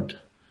every word,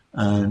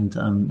 and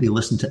they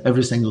listen to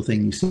every single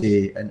thing you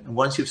say. And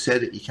once you've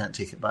said it, you can't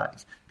take it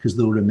back, because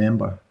they'll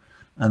remember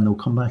and they'll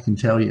come back and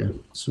tell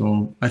you.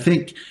 So I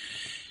think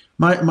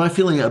my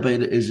feeling about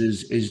it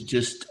is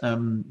just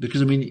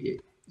because, I mean,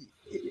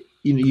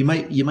 you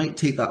might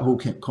take that whole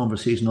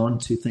conversation on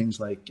to things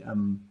like,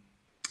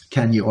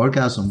 can you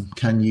orgasm?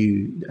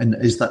 And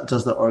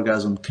does that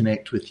orgasm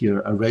connect with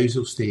your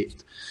arousal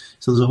state?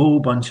 So there's a whole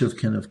bunch of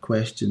kind of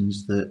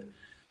questions that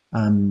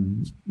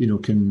can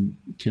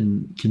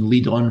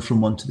lead on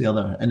from one to the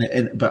other.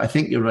 But I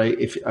think you're right.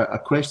 If a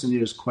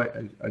questionnaire is quite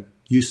a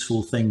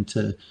useful thing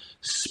to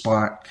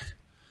spark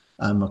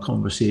a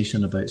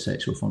conversation about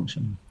sexual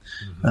function.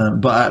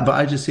 Mm-hmm. But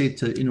I just say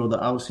that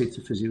I'll say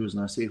to physios,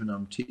 and I say when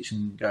I'm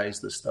teaching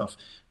guys this stuff,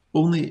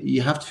 only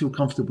you have to feel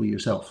comfortable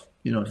yourself.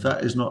 If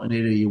that is not an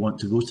area you want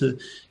to go to,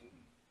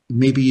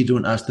 maybe you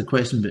don't ask the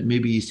question, but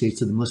maybe you say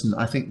to them, listen,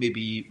 I think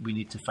maybe we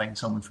need to find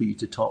someone for you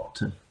to talk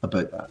to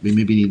about that. We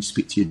maybe need to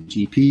speak to your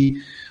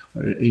GP,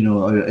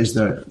 or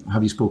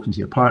have you spoken to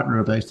your partner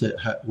about it?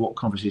 What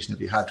conversation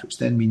have you had? Which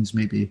then means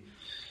maybe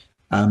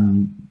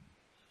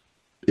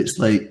it's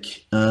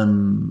like,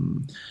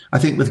 I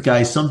think with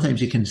guys,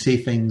 sometimes you can say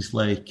things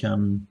like,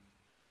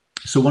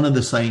 so one of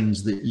the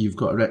signs that you've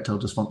got erectile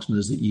dysfunction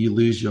is that you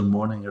lose your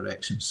morning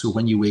erection. So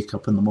when you wake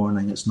up in the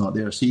morning, it's not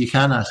there. So you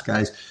can ask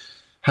guys,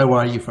 how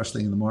are you first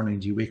thing in the morning?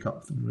 Do you wake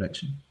up with an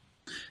erection?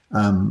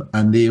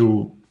 And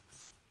they'll,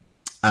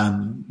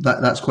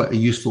 that's quite a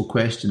useful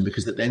question,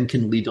 because it then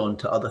can lead on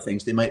to other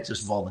things. They might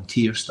just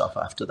volunteer stuff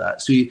after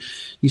that. So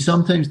you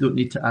sometimes don't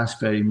need to ask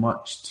very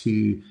much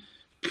to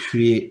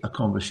create a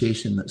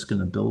conversation that's going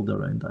to build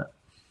around that.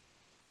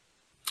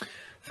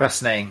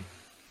 Fascinating.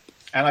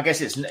 And I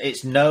guess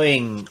it's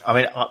knowing, I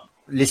mean,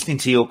 listening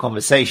to your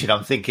conversation,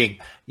 I'm thinking,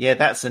 yeah,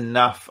 that's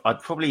enough. I'd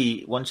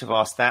probably, once you've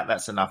asked that,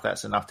 that's enough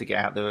to get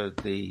out the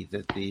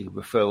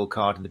referral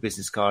card and the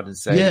business card and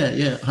say,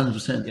 yeah,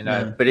 100%. You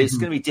know, but it's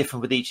going to be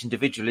different with each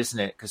individual, isn't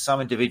it? Because some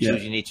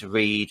individuals you need to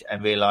read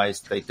and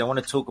realize they don't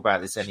want to talk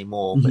about this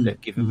anymore, but they've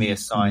given me a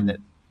sign that,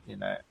 you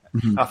know,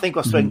 I think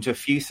I've spoken to a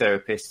few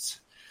therapists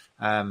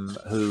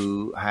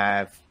who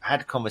have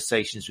had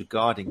conversations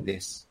regarding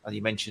this.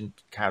 You mentioned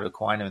Carol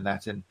Quiner and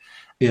that, and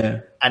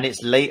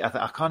it's late.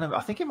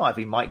 I think it might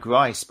be Mike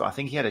Grice, but I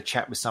think he had a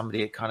chat with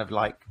somebody at kind of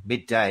like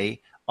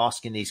midday,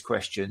 asking these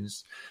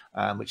questions,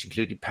 which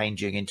included pain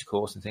during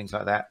intercourse and things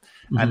like that.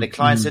 And the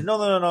client said,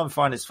 "No, I'm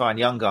fine. It's fine."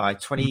 Young guy,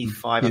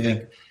 25, I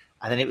think.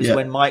 And then it was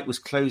when Mike was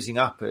closing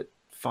up at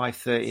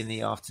 5:30 in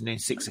the afternoon,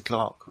 6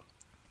 o'clock,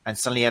 and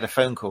suddenly he had a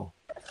phone call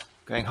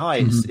going,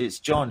 "Hi, it's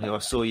John, who I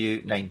saw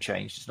you," name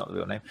changed, it's not the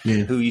real name,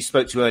 who you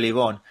spoke to earlier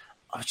on.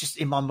 I was just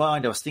in my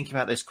mind, I was thinking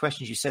about those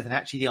questions you said, and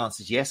actually the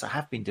answer is yes, I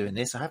have been doing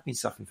this. I have been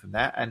suffering from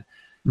that.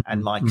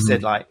 And Mike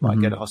said, like, Mike,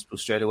 go to hospital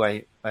straight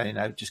away. You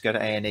know, just go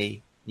to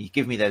A&E. You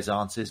give me those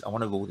answers. I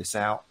want to rule this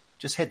out.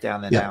 Just head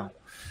down there now.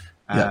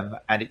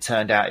 And it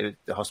turned out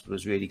the hospital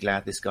was really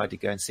glad this guy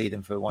did go and see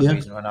them for one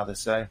reason or another.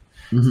 So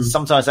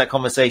sometimes that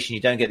conversation,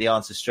 you don't get the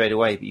answers straight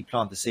away, but you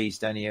plant the seeds,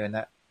 don't you? And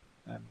that,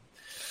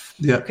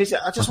 because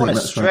I just want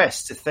to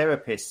stress to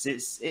therapists,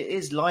 it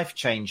is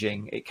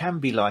life-changing. It can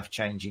be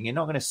life-changing. You're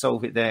not going to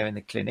solve it there in the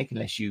clinic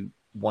unless you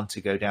want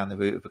to go down the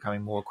route of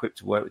becoming more equipped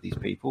to work with these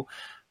people.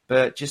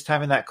 But just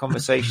having that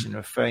conversation and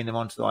referring them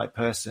on to the right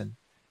person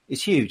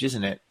is huge,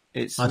 isn't it?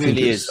 It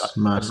really is,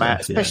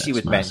 massive, especially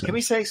with men. Can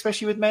we say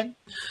especially with men?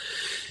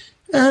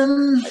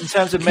 In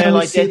terms of male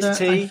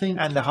identity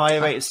and the higher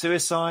rate of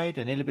suicide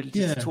and inability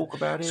to talk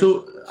about it.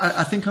 So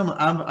I think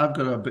I've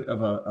got a bit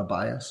of a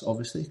bias,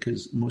 obviously,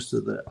 because most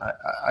of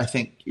I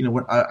think, you know,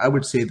 I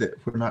would say that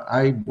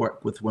I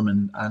work with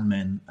women and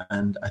men,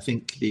 and I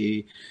think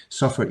they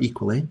suffer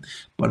equally.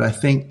 But I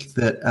think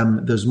that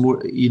there's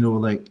more, you know,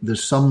 like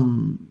there's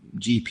some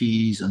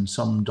GPs and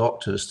some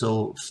doctors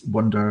still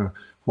wonder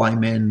why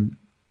men.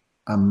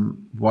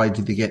 Why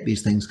do they get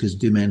these things? Because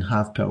do men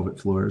have pelvic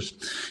floors?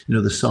 You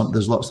know,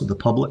 there's lots of the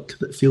public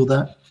that feel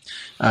that.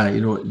 You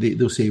know,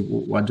 they'll say,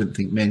 well, I don't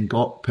think men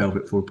got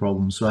pelvic floor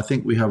problems. So I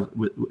think we have.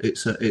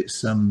 It's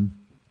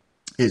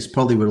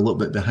probably we're a little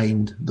bit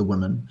behind the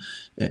women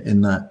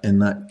in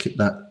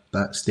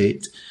that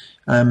state.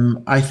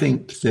 I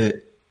think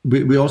that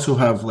we also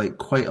have like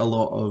quite a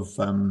lot of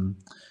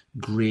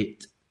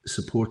great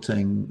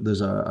supporting.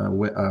 There's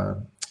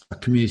a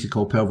community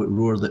called Pelvic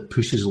Roar that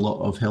pushes a lot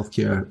of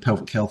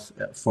pelvic health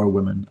for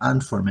women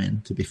and for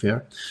men, to be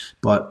fair.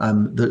 But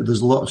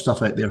there's a lot of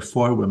stuff out there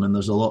for women.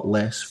 There's a lot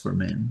less for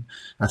men.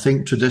 I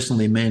think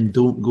traditionally men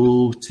don't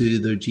go to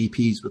their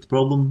GPs with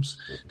problems.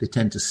 They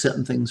tend to sit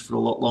in things for a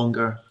lot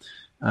longer.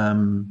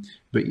 And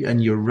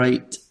you're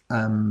right.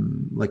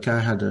 Like I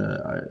had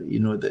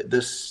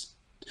the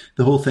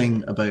whole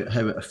thing about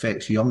how it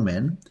affects young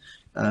men.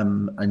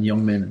 And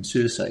young men and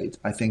suicide,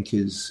 I think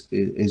is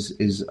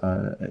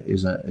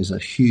a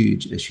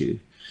huge issue,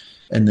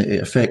 and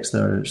it affects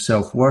their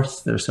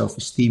self-worth, their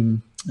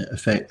self-esteem. It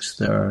affects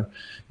their,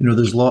 you know,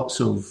 there's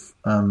lots of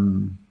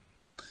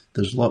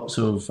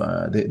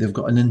they've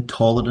got an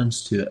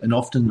intolerance to it. And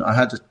often I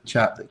had a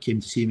chap that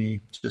came to see me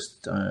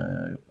just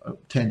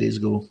about 10 days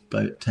ago,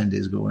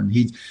 and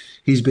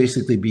he's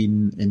basically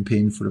been in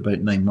pain for about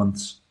 9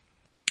 months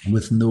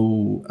with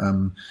no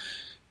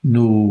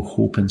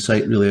hope in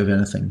sight really of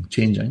anything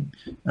changing,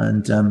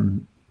 and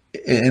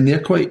they're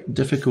quite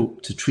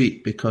difficult to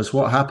treat, because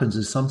what happens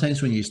is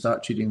sometimes when you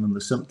start treating them,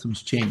 the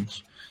symptoms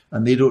change,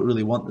 and they don't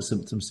really want the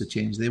symptoms to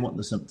change. They want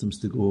the symptoms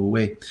to go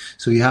away.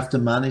 So you have to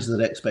manage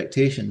their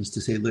expectations to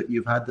say, look,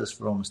 you've had this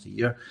for almost a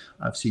year.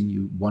 I've seen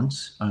you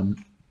once. I'm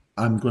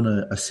going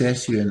to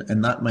assess you,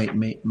 and that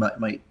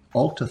might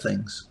alter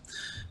things.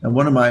 And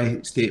one of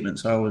my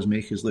statements I always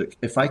make is, look,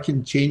 if I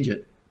can change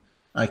it,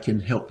 I can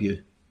help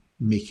you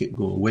make it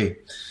go away.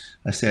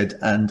 I said,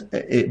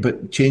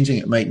 but changing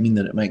it might mean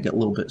that it might get a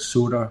little bit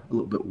sorer, a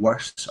little bit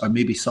worse, or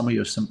maybe some of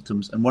your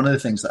symptoms. And one of the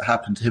things that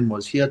happened to him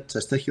was he had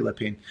testicular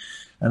pain.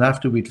 And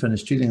after we'd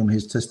finished treating him,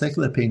 his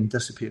testicular pain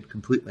disappeared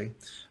completely.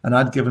 And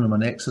I'd given him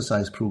an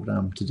exercise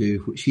program to do,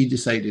 which he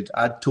decided,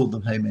 I'd told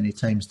him how many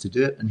times to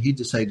do it, and he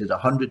decided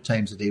 100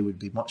 times a day would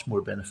be much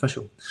more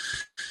beneficial.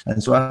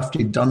 And so after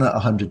he'd done it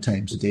 100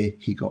 times a day,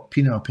 he got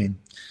penile pain.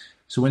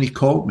 So when he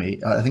called me,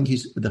 I think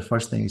the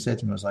first thing he said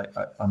to me was like,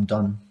 I'm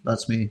done.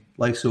 That's me.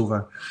 Life's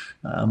over.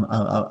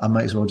 I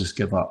might as well just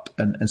give up.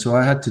 And so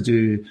I had to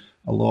do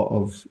a lot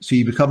of, so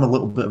you become a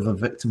little bit of a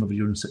victim of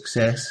your own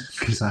success,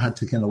 because I had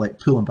to kind of like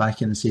pull him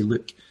back in and say,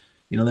 look,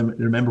 you know,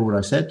 remember what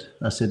I said?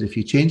 I said, if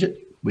you change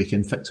it, we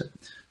can fix it.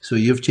 So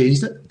you've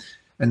changed it.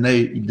 And now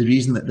the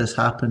reason that this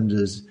happened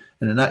is,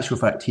 and in actual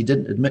fact, he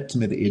didn't admit to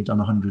me that he had done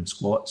 100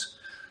 squats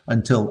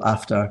until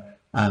after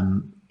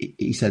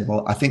he said,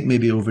 well, I think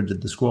maybe I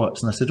overdid the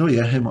squats. And I said, oh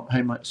yeah,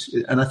 how much?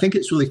 And I think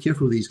it's really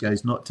careful with these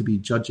guys not to be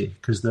judgy,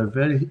 because they're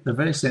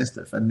very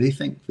sensitive, and they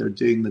think they're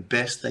doing the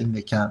best thing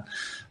they can.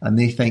 And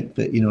they think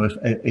that, you know,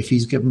 if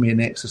he's given me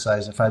an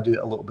exercise, if I do it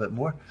a little bit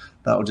more,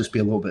 that'll just be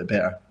a little bit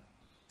better.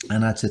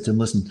 And I'd said to him,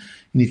 listen,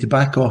 you need to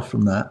back off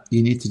from that.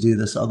 You need to do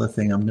this other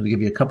thing. I'm going to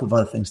give you a couple of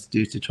other things to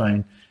do to try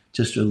and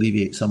just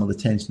alleviate some of the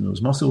tension in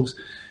those muscles.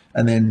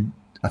 And then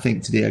I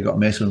think today I got a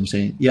message from him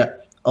saying, yeah,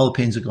 all the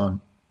pains are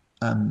gone.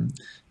 I'm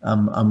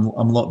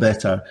a lot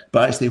better.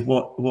 But actually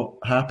what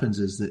happens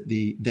is that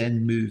they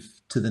then move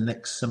to the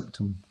next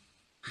symptom.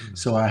 Mm.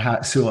 So I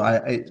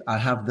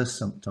have this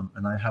symptom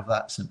and I have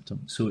that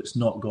symptom. So it's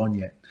not gone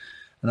yet.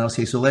 And I'll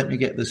say, so let me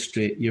get this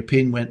straight. Your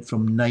pain went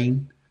from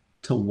 9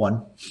 to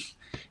 1.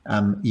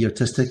 Your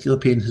testicular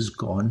pain has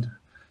gone.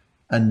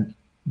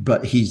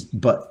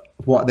 But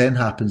what then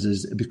happens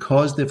is,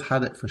 because they've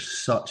had it for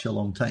such a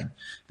long time,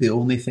 the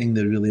only thing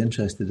they're really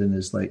interested in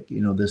is, like,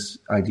 you know, this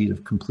idea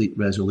of complete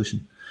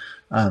resolution,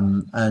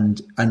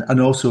 and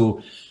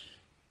also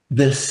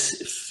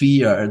this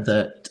fear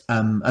that,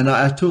 and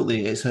I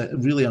totally, it's a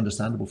really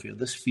understandable fear.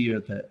 This fear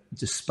that,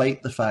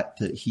 despite the fact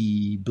that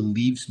he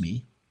believes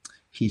me,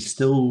 he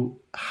still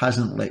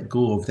hasn't let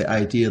go of the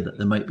idea that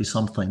there might be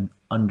something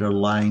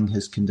underlying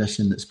his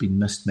condition that's been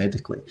missed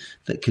medically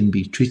that can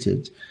be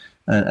treated.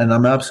 And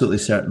I'm absolutely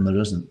certain there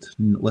isn't,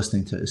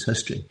 listening to his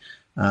history,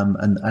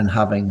 and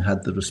having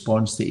had the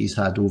response that he's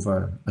had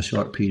over a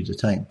short period of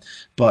time.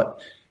 But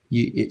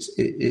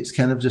it's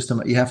kind of just,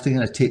 you have to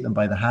kind of take them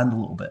by the hand a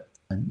little bit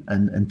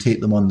and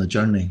take them on the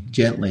journey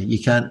gently.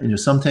 You can't, you know,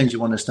 sometimes you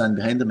want to stand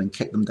behind them and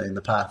kick them down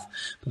the path,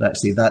 but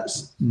actually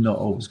that's not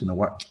always going to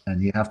work.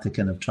 And you have to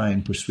kind of try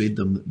and persuade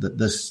them that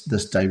this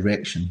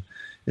direction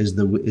is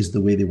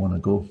the way they want to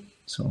go.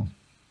 So,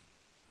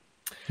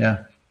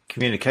 yeah.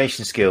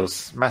 Communication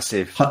skills,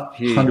 massive,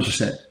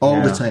 100%,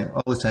 all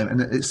the time.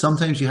 And it's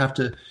sometimes you have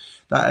to,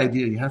 that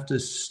idea, you have to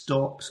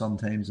stop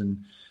sometimes.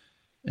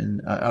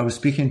 And I was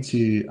speaking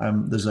to,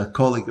 there's a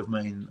colleague of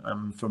mine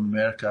from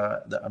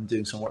America that I'm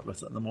doing some work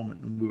with at the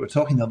moment. And we were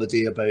talking the other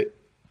day about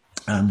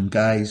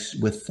guys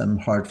with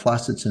hard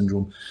flaccid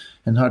syndrome.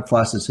 And hard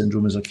flaccid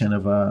syndrome is a kind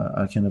of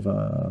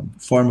a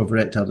form of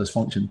erectile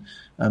dysfunction,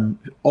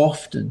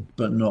 often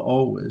but not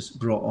always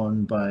brought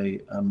on by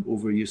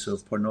overuse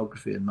of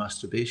pornography and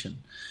masturbation.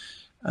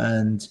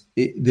 And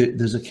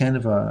there's a kind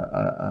of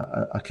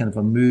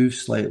a move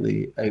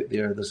slightly out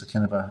there. There's a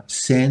kind of a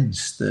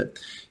sense that,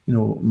 you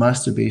know,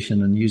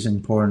 masturbation and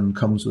using porn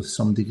comes with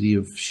some degree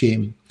of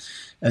shame,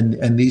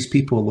 and these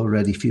people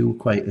already feel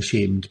quite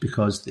ashamed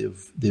because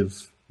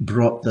they've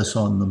brought this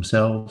on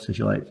themselves, if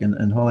you like.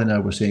 And Holly and I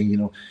were saying, you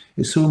know,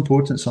 it's so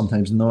important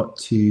sometimes not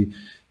to,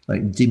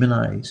 like,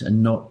 demonize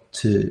and not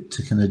to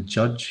kind of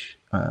judge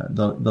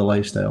the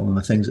lifestyle and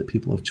the things that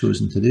people have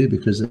chosen to do,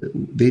 because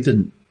they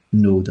didn't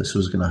know this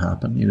was going to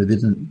happen. You know, they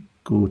didn't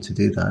go to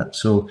do that.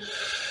 So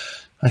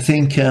I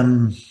think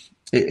it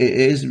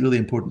is really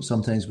important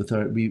sometimes with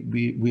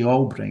we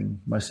all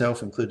bring,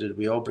 myself included,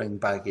 we all bring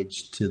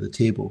baggage to the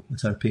table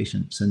with our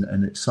patients,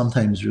 and it's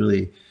sometimes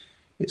really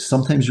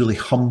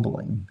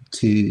humbling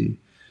to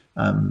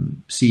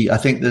see. I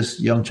think this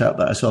young chap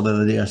that I saw the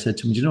other day, I said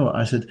to him, do you know what?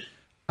 I said,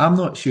 I'm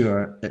not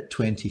sure at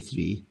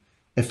 23,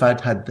 if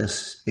I'd had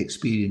this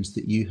experience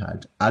that you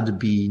had, I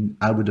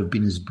would have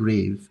been as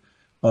brave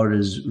or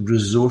as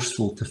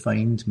resourceful to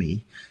find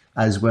me,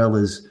 as well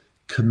as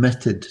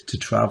committed to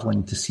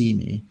traveling to see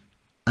me,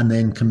 and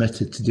then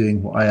committed to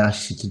doing what I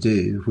asked you to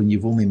do when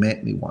you've only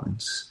met me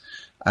once.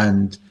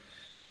 And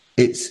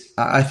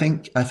I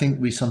think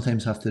we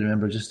sometimes have to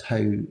remember just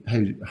how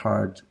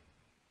hard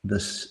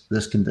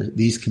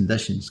these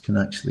conditions can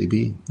actually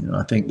be. You know,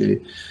 I think they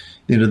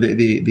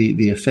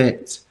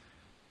affect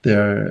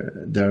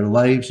their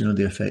lives. You know,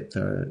 they affect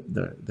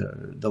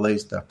the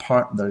lives,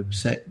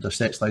 their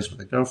sex lives with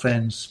their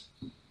girlfriends.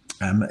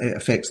 It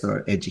affects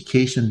their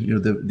education. You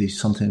know, they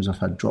sometimes have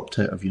had dropped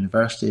out of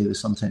university. They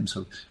sometimes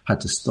have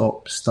had to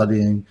stop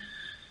studying.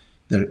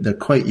 They're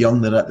quite young.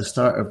 They're at the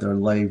start of their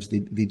lives.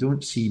 They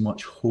don't see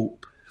much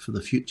hope for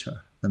the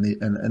future,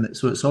 and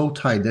so it's all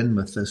tied in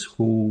with this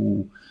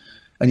whole.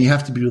 And you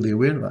have to be really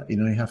aware of that. You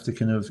know, you have to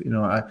kind of, you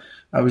know,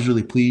 I was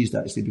really pleased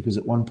actually, because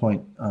at one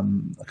point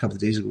a couple of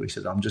days ago he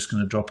said, I'm just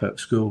going to drop out of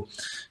school,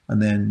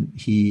 and then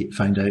he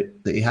found out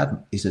that he hadn't.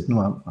 He said,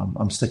 no,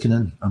 I'm sticking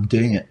in. I'm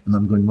doing it, and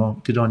I'm going,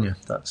 well, good on you.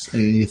 That's,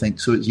 and you think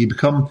so. You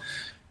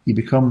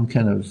become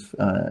kind of,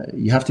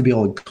 you have to be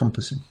all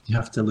encompassing. You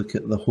have to look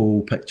at the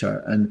whole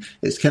picture, and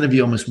it's kind of,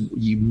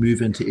 you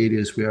move into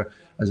areas where,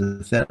 as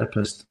a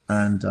therapist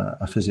and a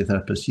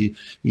physiotherapist,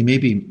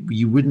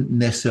 you wouldn't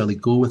necessarily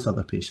go with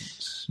other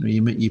patients.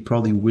 You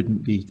probably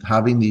wouldn't be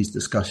having these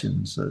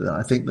discussions.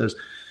 I think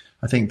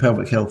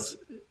pelvic health,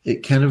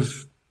 it kind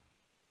of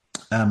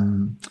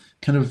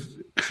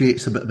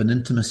creates a bit of an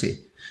intimacy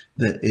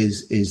that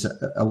is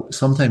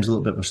sometimes a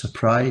little bit of a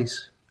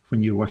surprise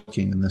when you're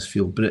working in this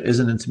field, but it is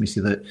an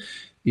intimacy that,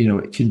 you know,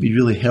 it can be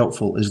really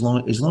helpful as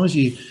long as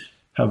you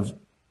have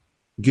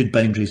good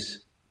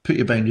boundaries put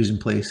your boundaries in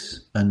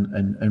place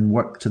and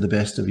work to the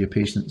best of your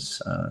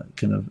patients,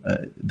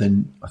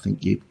 then I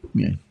think you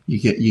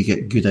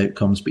get good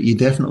outcomes. But you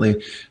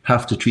definitely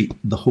have to treat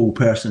the whole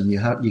person.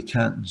 You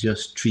can't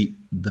just treat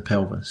the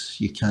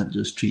pelvis. You can't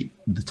just treat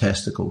the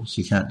testicles.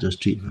 You can't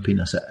just treat the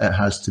penis. It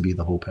has to be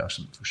the whole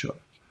person for sure.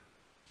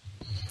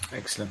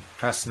 Excellent,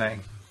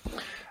 fascinating.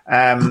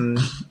 Don't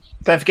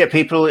forget,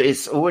 people,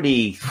 it's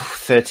already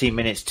 13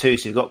 minutes too,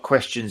 so we've got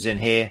questions in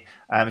here.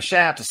 Shout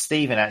out to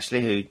Stephen,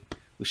 actually, who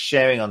was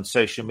sharing on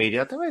social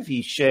media. I don't know if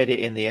you shared it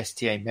in the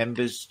STA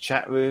members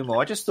chat room, or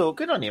I just thought,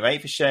 good on you,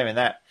 mate, for sharing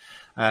that.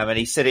 And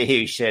he said it here,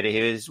 he shared it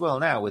here as well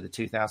now, with the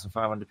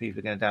 2,500 people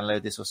are going to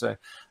download this or so.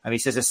 And he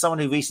says, as someone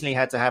who recently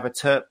had to have a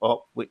TURP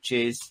op, which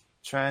is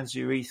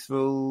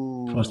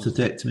transurethral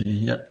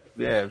prostatectomy,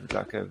 yeah,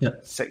 like a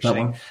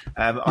sectioning,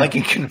 I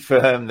can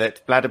confirm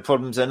that bladder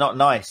problems are not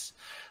nice.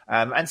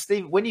 And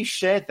Steve, when you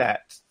shared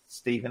that,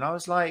 Stephen, I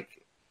was like,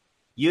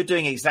 you're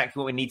doing exactly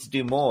what we need to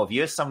do more of.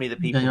 You're somebody that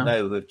people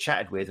know, who have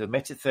chatted with, who have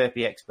met at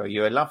Therapy Expo.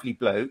 You're a lovely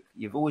bloke.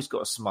 You've always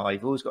got a smile.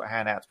 You've always got a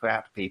hand out to put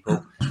out to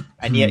people.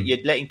 And yet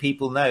you're letting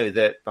people know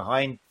that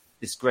behind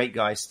this great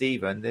guy,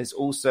 Stephen, there's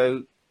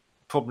also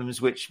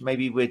problems which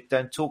maybe we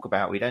don't talk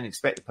about. We don't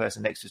expect the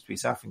person next to us to be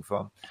suffering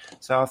from.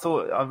 So I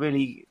thought I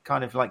really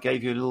kind of like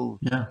gave you a little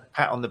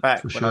pat on the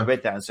back when I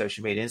read that on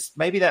social media.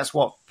 Maybe that's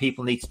what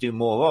people need to do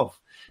more of,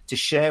 to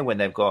share when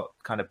they've got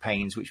kind of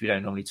pains which we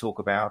don't normally talk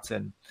about,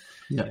 and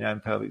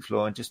in pelvic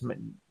floor, and just,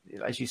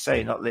 as you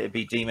say, not let it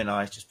be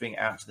demonized, just bring it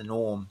out to the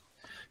norm.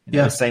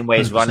 The same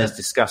way as runners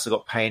discuss, I've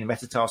got pain,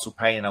 metatarsal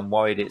pain, and I'm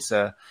worried it's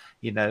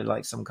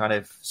like some kind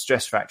of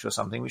stress fracture or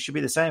something. We should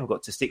be the same. I've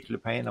got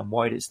testicular pain, I'm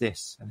worried it's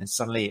this. And then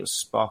suddenly it'll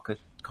spark a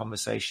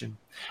conversation.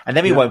 And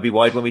then we won't be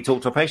worried when we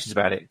talk to our patients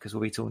about it, because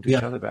we'll be talking to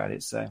each other about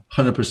it. So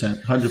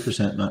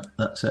 100%, Matt.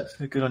 That's it.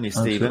 So good on you,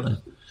 Stephen.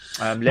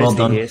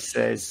 Leslie here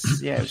says,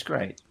 it was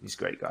great. He's a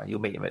great guy.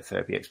 You'll meet him at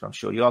Therapy Expo, I'm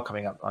sure. You are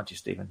coming up, aren't you,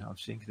 Stephen? I'm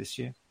thinking this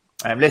year.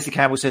 Leslie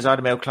Campbell says, I had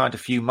a male client a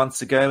few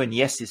months ago, and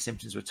yes, his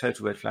symptoms were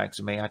total red flags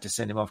for me. I had to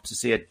send him off to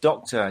see a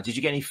doctor. Did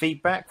you get any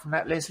feedback from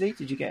that, Leslie?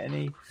 Did you get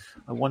any?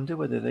 I wonder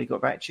whether they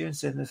got back to you and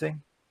said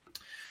anything.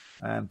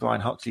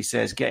 Brian Hoxley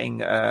says,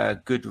 getting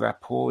a good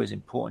rapport is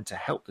important to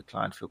help the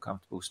client feel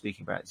comfortable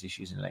speaking about his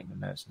issues and letting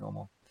them know it's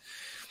normal.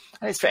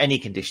 And it's for any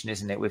condition,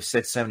 isn't it? We've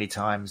said so many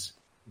times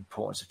the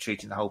importance of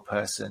treating the whole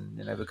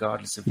person,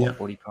 regardless of what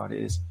body part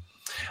it is.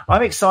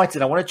 I'm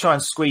excited. I want to try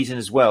and squeeze in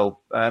as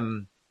well.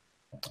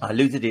 I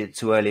alluded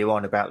to earlier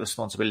on about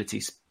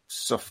responsibilities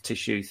soft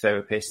tissue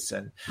therapists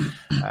and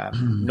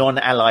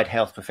non-allied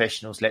health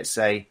professionals, let's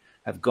say,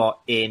 have got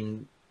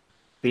in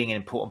being an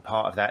important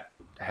part of that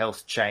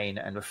health chain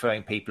and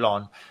referring people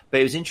on.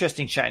 But it was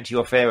interesting chatting to you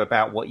off air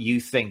about what you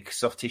think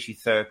soft tissue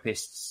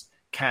therapists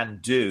can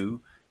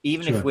do,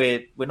 even if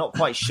we're not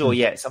quite sure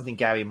yet. Something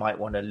Gary might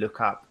want to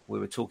look up. We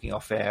were talking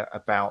off air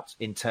about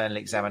internal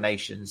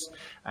examinations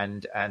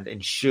and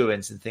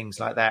insurance and things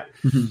like that,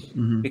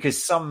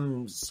 because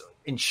some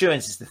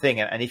insurance is the thing.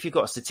 And if you've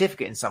got a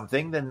certificate in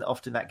something, then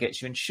often that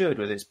gets you insured,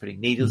 whether it's putting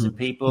needles in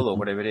people or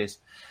whatever it is.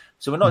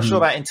 So we're not sure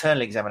about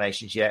internal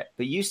examinations yet,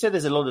 but you said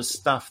there's a lot of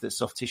stuff that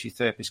soft tissue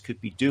therapists could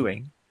be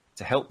doing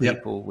to help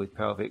people with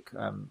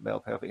male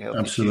pelvic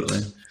health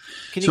issues.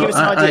 Can you give us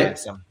an idea?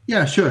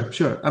 Yeah,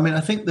 sure. I mean,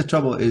 I think the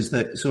trouble is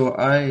that, so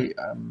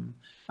I'm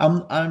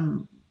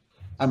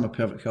a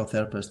pelvic health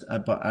therapist,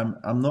 but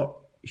I'm not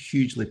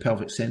hugely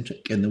pelvic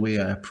centric in the way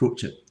I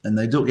approach it. And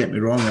don't get me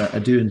wrong, I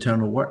do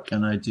internal work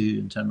and I do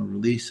internal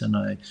release and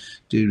I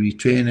do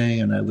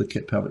retraining and I look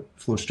at pelvic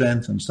floor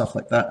strength and stuff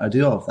like that. I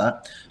do all of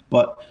that,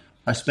 but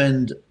I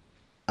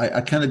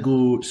kind of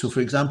go, so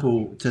for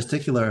example,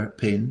 testicular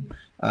pain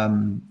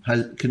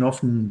can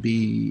often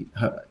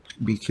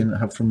can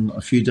have from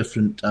a few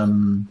different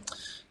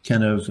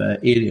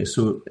areas.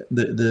 So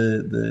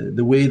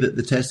the way that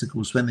the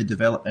testicles, when they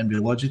develop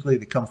embryologically,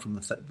 they come from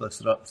the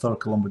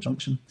thoracolumbar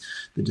junction.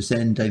 They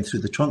descend down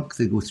through the trunk.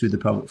 They go through the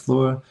pelvic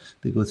floor.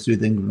 They go through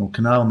the inguinal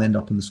canal and end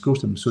up in the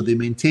scrotum. So they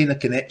maintain a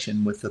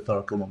connection with the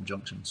thoracolumbar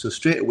junction. So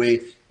straight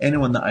away,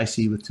 anyone that I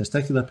see with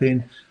testicular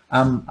pain,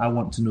 I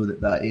want to know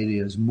that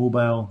area is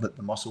mobile, that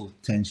the muscle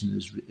tension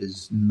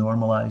is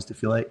normalized,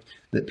 if you like,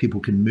 that people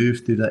can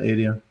move through that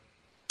area.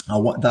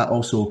 That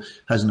also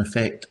has an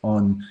effect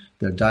on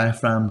their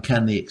diaphragm.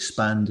 Can they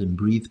expand and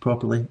breathe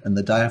properly? And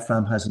the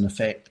diaphragm has an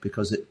effect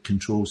because it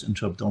controls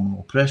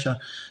intra-abdominal pressure.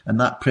 And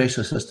that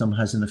pressure system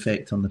has an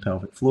effect on the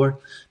pelvic floor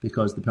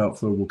because the pelvic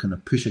floor will kind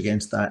of push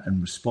against that and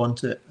respond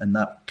to it. And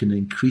that can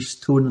increase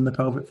tone in the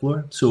pelvic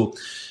floor. So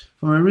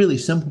from a really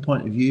simple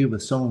point of view,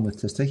 with someone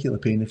with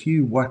testicular pain, if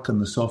you work on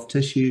the soft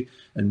tissue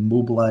and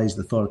mobilize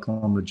the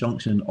thoracolumbar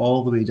junction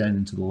all the way down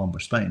into the lumbar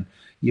spine,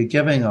 you're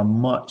giving a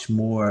much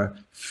more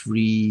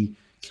free,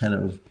 kind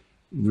of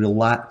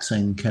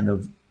relaxing kind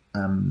of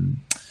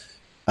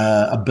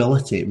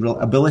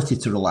ability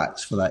to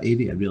relax for that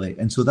area, really.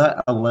 And so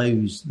that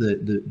allows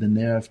the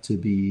nerve to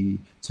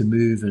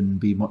move and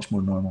be much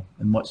more normal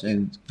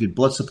and good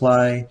blood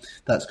supply.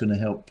 That's going to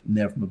help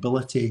nerve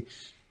mobility.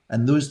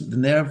 And the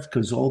nerve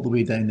goes all the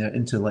way down there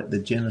into like the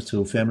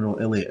genital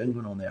femoral iliac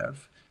inguinal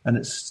nerve. and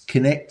it's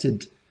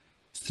connected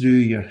through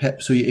your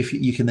hip. So if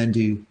you can then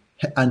do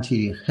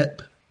anterior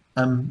hip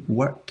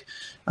work.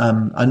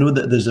 I know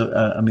that there's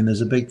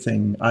a big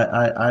thing.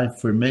 I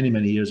for many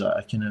years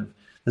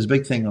there's a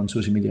big thing on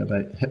social media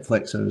about hip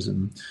flexors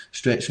and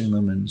stretching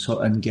them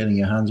and getting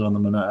your hands on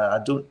them. And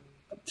I don't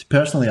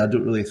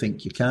really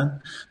think you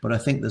can, but I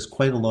think there's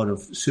quite a lot of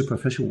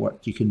superficial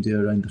work you can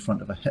do around the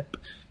front of a hip.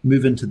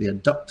 Move into the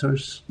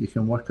adductors. You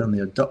can work on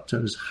the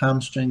adductors,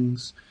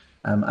 hamstrings,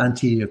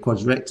 anterior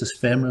quads rectus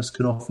femoris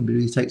can often be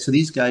really tight. So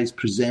these guys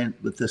present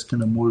with this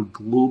kind of more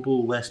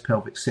global, less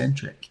pelvic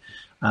centric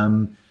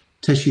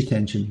tissue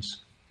tensions.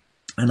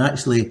 And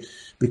actually,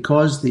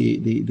 because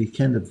the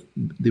kind of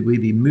the way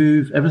they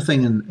move,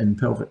 everything in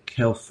pelvic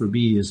health for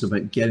me is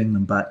about getting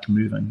them back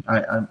moving.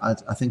 I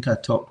think I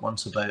talked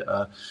once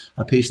about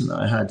a patient that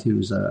I had who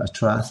was a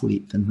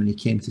triathlete, and when he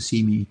came to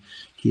see me,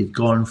 he had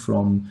gone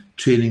from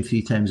training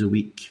 3 times a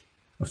week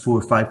or 4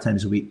 or 5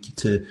 times a week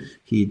to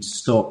he'd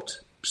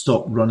stopped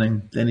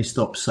running, then he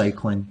stopped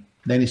cycling,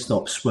 then he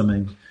stopped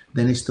swimming,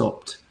 then he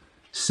stopped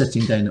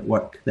sitting down at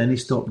work, then he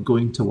stopped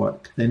going to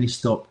work, then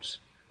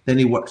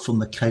he worked from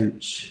the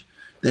couch.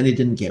 Then he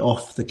didn't get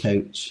off the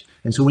couch.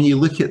 And so when you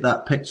look at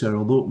that picture,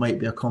 although it might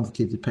be a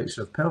complicated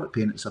picture of pelvic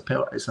pain, it's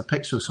a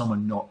picture of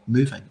someone not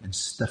moving and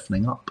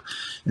stiffening up.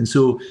 And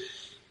so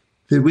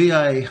the way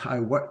I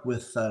work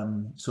with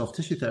soft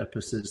tissue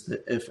therapists is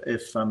that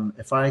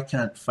if I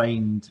can't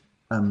find,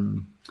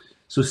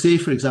 so say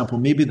for example,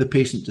 maybe the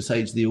patient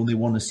decides they only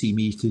want to see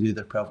me to do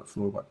their pelvic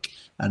floor work,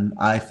 and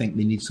I think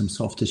they need some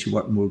soft tissue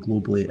work more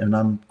globally, and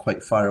I'm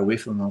quite far away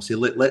from them. I'll say,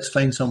 let's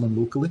find someone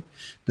locally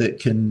that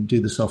can do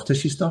the soft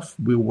tissue stuff.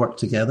 We'll work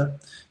together.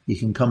 You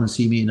can come and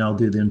see me and I'll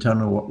do the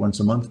internal work once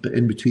a month, but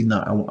in between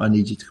that, I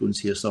need you to go and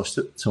see a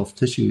soft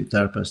tissue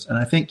therapist. And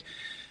I think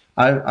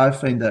I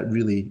find that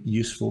really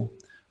useful.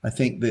 I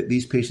think that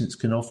these patients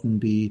can often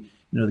be,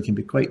 they can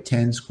be quite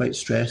tense, quite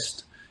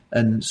stressed,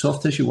 and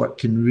soft tissue work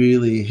can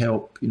really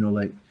help,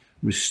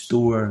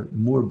 restore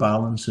more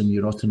balance in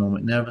your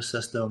autonomic nervous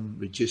system,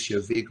 reduce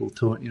your vagal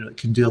tone. It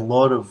can do a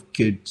lot of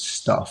good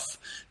stuff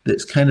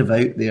that's kind of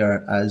out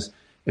there as,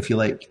 if you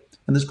like,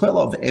 and there's quite a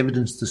lot of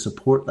evidence to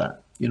support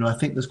that. I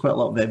think there's quite a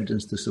lot of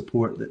evidence to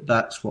support that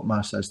that's what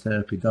massage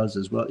therapy does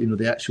as well.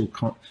 The actual,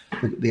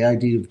 the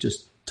idea of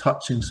just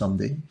touching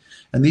somebody,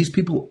 and these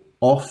people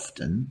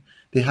often,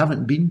 they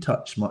haven't been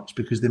touched much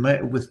because they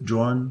might have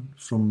withdrawn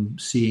from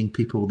seeing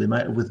people. They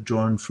might have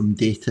withdrawn from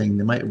dating.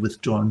 They might have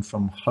withdrawn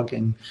from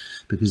hugging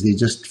because they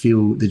just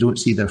feel they don't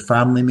see their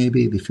family.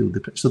 Maybe they feel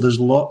depressed. So there's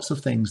lots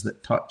of things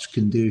that touch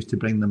can do to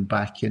bring them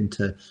back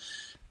into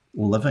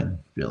living,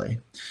 really.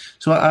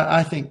 So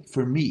I think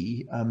for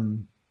me,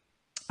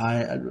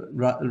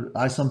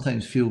 I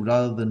sometimes feel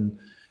rather than,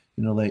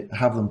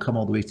 have them come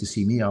all the way to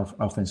see me,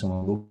 I'll find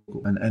someone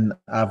local. And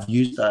I've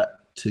used that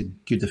to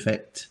good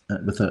effect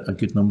with a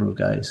good number of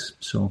guys.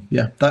 So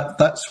yeah,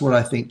 that's where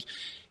I think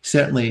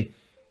certainly,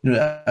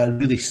 at a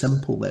really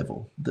simple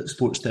level that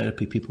sports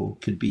therapy people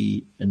could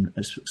be, and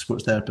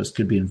sports therapists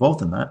could be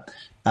involved in that.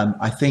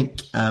 I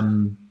think,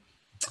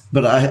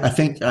 but I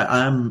think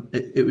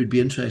it would be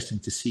interesting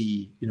to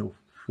see,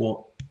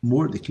 what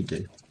more they could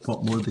do,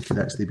 what more they could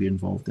actually be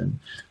involved in.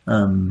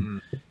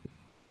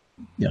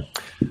 Yeah.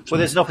 Well,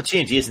 there's an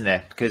opportunity, isn't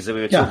there? Because we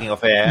were talking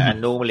off air,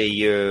 and normally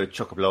you're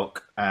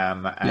chock-a-block,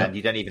 and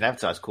you don't even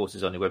advertise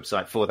courses on your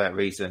website for that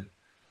reason.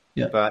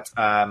 Yeah. But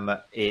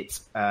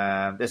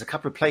there's a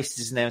couple of places,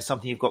 isn't there?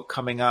 Something you've got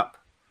coming up.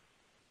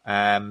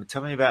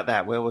 Tell me about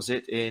that. Where was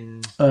it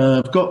in?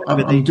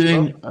 I'm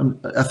doing.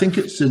 I think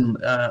it's in.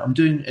 I'm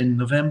doing in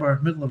November,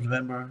 middle of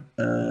November,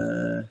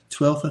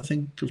 12th, I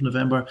think, of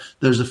November.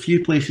 There's a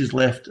few places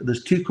left.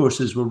 There's 2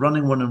 courses. We're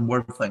running one in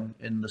Worthing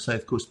in the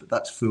South Coast, but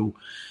that's full.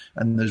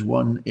 And there's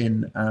one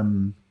in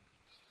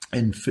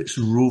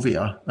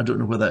Fitzrovia. I don't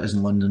know where that is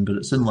in London, but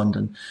it's in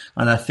London.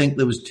 And I think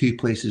there was 2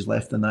 places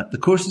left in that. The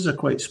courses are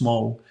quite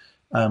small.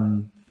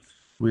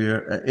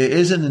 Where it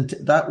is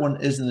that one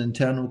is an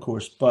internal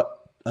course, but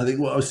I think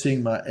what I was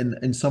saying, Matt,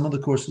 in some of the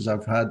courses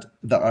I've had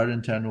that are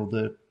internal,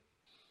 the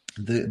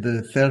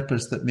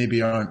therapists that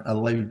maybe aren't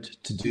allowed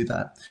to do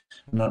that,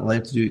 not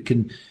allowed to do it,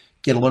 can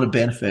get a lot of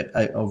benefit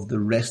out of the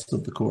rest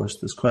of the course.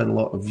 There's quite a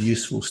lot of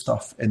useful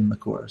stuff in the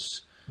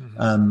course.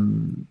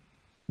 Mm-hmm.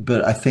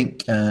 But I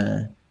think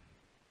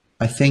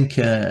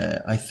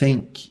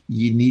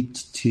you need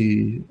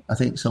to. I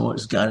think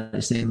someone's got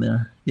it saying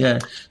there. Yeah.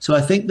 So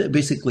I think that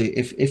basically,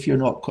 if you're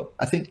not,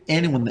 I think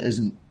anyone that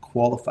isn't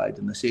qualified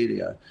in this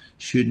area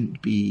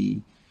shouldn't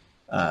be.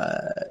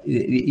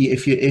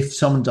 If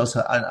someone does,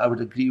 and I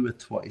would agree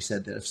with what he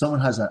said there. If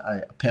someone has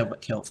a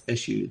pelvic health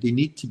issue, they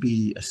need to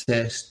be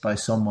assessed by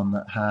someone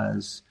that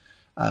has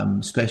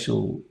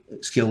special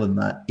skill in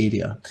that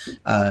area.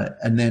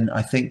 And then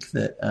I think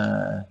that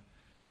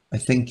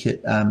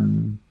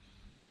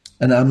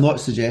and I'm not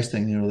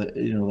suggesting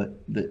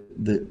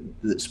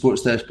that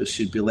sports therapists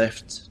should be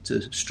left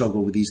to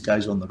struggle with these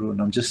guys on their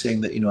own. I'm just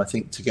saying that I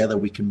think together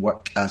we can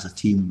work as a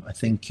team. I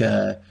think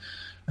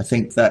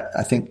think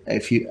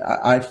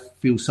I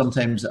feel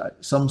sometimes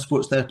some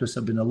sports therapists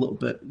have been a little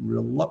bit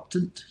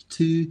reluctant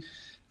to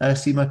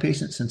see my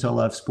patients until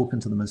I've spoken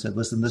to them and said,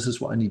 listen, this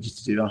is what I need you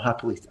to do.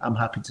 I'm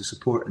happy to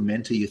support and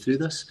mentor you through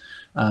this,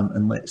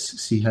 and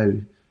let's see how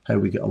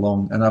we get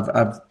along. And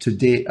I've to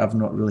date, I've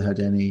not really had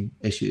any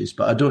issues,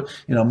 but I don't,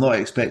 I'm not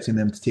expecting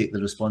them to take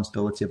the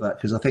responsibility of that,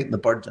 because I think the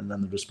burden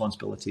and the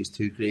responsibility is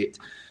too great.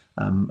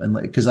 And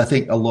because I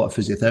think a lot of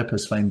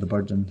physiotherapists find the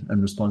burden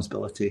and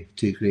responsibility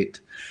too great.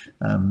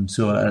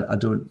 So I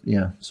don't,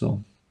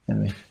 so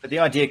anyway. But the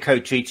idea of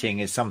co-treating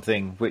is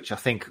something which I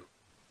think,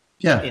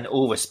 in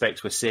all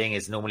respects, we're seeing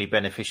is normally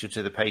beneficial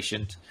to the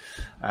patient,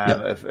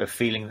 of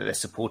feeling that they're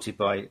supported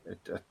by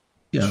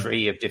a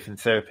tree of different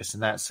therapists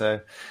and that.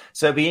 So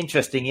it'll be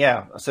interesting.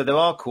 Yeah. So there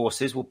are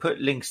courses. We'll put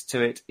links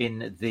to it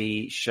in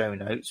the show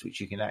notes, which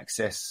you can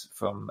access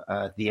from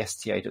the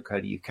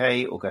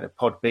sta.co.uk, or go to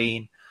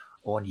Podbean,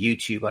 or on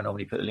YouTube. I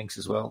normally put the links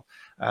as well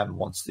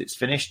once it's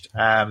finished.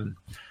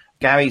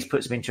 Gary's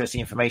put some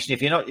interesting information.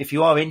 If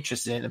you are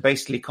interested in it,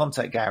 basically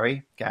contact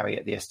Gary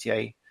at the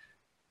sta.co.uk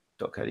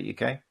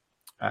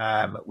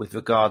with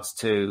regards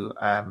to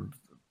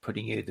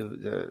putting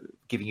you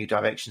giving you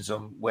directions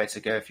on where to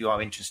go if you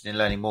are interested in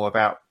learning more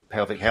about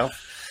pelvic health.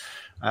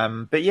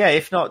 But yeah,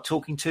 if not,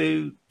 talking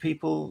to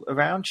people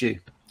around you.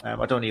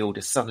 I don't need all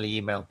to suddenly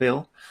email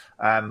Bill.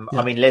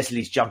 I mean,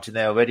 Leslie's jumped in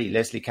there already.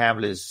 Leslie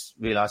Campbell is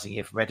realising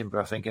here from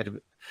Edinburgh, I think.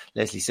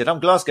 Leslie said, I'm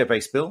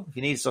Glasgow-based, Bill. If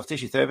you need a soft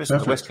tissue therapist on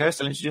the West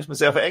Coast, I'll introduce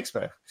myself at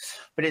Expo.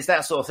 But it's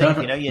that sort of thing.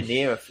 Perfect. You're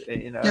near,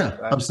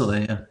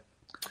 absolutely,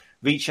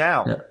 reach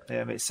out.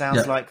 It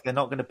sounds like they're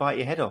not going to bite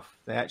your head off.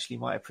 They actually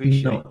might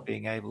appreciate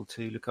being able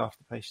to look after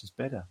the patients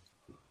better,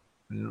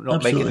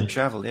 not making them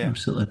travel. Yeah,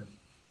 absolutely.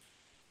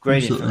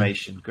 Great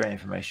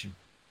information.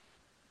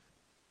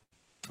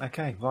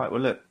 Okay, right.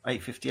 Well, look,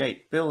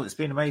 8:58. Bill, it's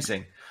been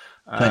amazing.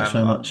 Thanks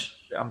very much.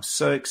 I'm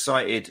so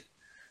excited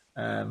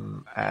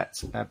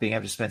at being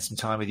able to spend some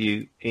time with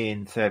you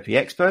in Therapy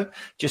Expo.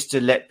 Just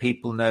to let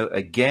people know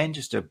again,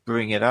 just to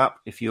bring it up,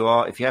 if you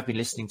have been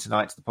listening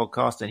tonight to the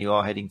podcast and you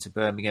are heading to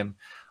Birmingham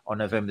on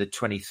November the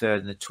 23rd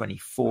and the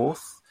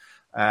 24th,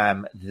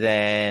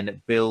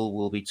 then Bill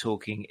will be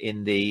talking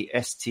in the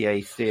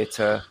STA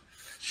Theatre.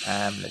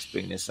 Let's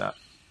bring this up.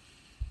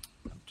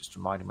 I'm just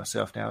reminding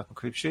myself now of my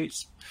crib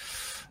sheets.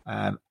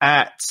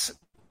 At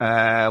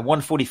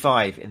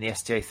 1:45 in the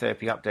STA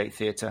Therapy Update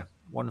Theatre,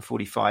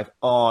 1:45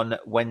 on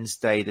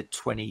Wednesday the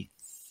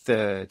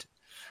 23rd.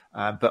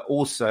 But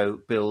also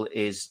Bill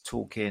is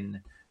talking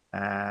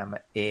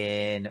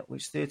in,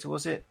 which theatre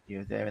was it?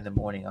 You're there in the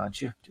morning,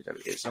 aren't you? Did I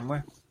get it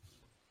somewhere?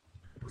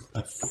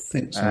 I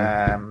think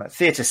so.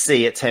 Theatre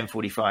C at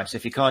 10:45. So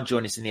if you can't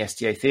join us in the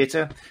STA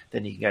Theatre,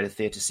 then you can go to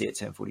Theatre C at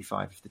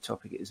 10:45 if the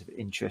topic is of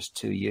interest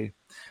to you.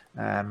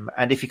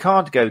 And if you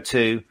can't go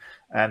to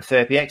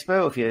Therapy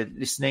Expo, if you're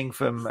listening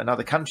from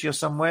another country or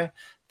somewhere,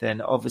 then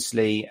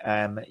obviously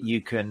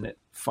you can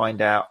find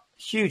out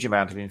a huge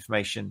amount of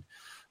information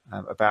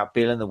about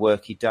Bill and the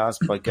work he does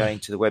by going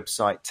to the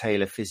website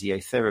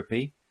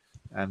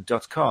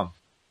taylorphysiotherapy.com.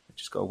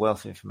 Just got a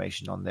wealth of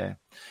information on there.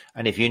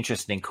 And if you're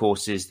interested in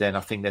courses, then I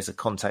think there's a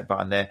contact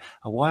button there.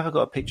 Oh, why have I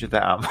got a picture of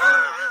that up?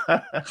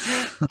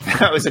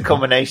 That was a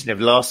combination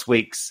of last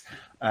week's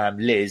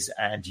Liz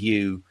and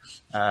you.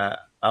 That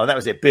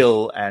was it,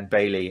 Bill and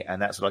Bailey, and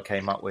that's what I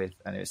came up with.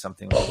 And it was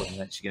something I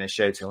wasn't actually going to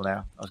show till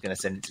now. I was going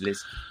to send it to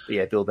Liz. But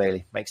yeah, Bill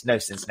Bailey. Makes no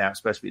sense now. It's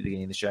supposed to be the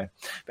beginning of the show.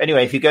 But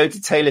anyway, if you go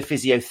to Taylor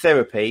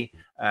Physiotherapy,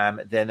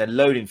 then a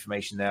load of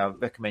information there. I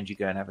recommend you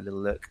go and have a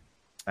little look.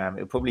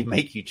 It'll probably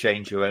make you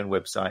change your own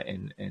website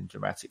in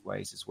dramatic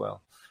ways as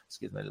well. Let's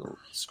give them a little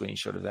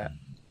screenshot of that.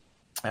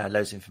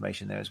 Loads of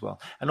information there as well.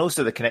 And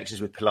also the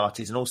connections with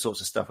Pilates and all sorts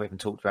of stuff we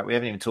haven't talked about. We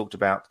haven't even talked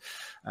about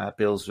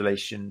Bill's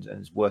relation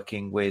and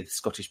working with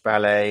Scottish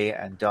ballet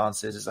and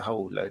dancers. There's a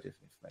whole load of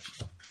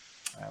information.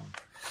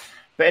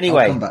 But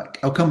anyway,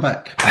 I'll come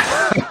back.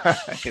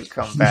 He'll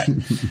come back.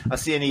 I'll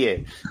see you in a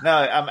year. No,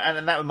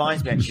 and that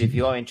reminds me, actually, if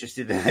you are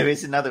interested, there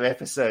is another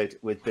episode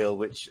with Bill,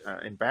 which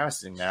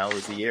embarrassing now,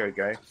 was a year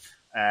ago,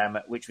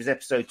 which was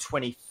episode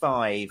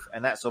 25,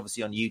 and that's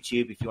obviously on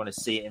YouTube if you want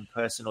to see it in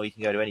person, or you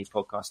can go to any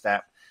podcast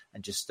app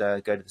and just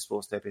go to the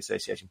Sports Therapy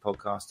Association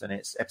podcast, and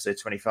it's episode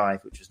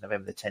 25, which was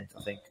November the 10th,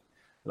 I think,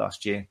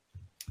 last year.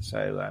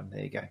 So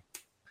there you go.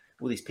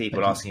 All these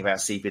people asking about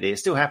CPD. It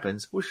still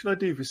happens. What should I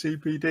do for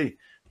CPD?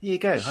 Here you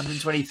go,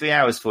 123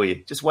 hours for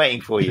you, just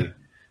waiting for you.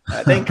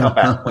 Then come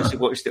back once you've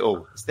watched it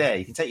all. It's there.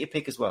 You can take your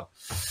pick as well.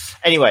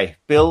 Anyway,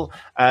 Bill,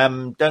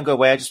 don't go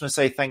away. I just want to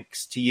say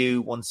thanks to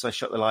you once I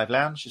shut the live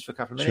lounge, just for a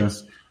couple of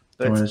minutes.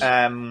 Sure.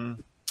 But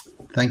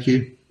thank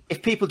you.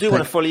 If people do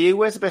want to follow you,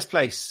 where's the best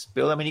place,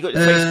 Bill? I mean, you got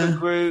your Facebook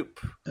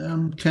group.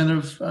 I'm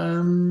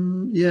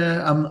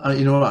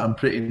you know what? I'm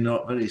pretty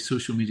not very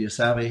social media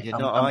savvy. You're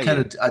not,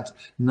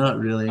 not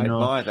really. I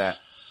admire that.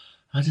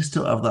 I just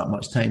don't have that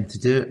much time to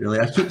do it,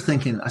 really. I keep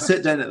thinking, I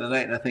sit down at the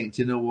night and I think,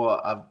 do you know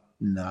what?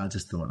 No, I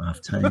just don't have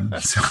time.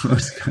 So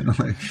it's kind of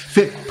like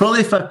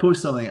probably if I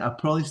post something, I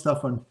probably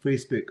stuff on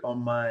Facebook on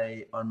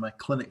my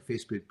clinic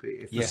Facebook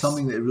page. If there's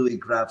something that really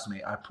grabs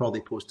me, I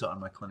probably post it on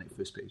my clinic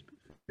Facebook.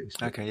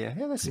 Okay, yeah,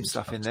 there's some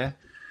stuff in there.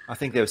 I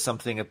think there was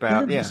something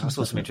about I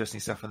saw some interesting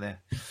stuff in there.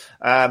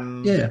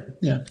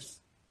 Yeah.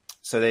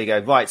 So there you go.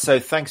 Right. So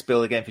thanks,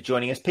 Bill, again for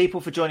joining us. People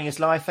for joining us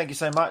live. Thank you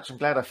so much. I'm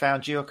glad I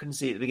found you. I couldn't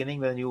see you at the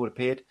beginning, but then you all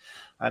appeared.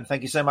 And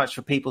thank you so much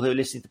for people who are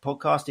listening to the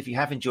podcast. If you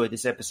have enjoyed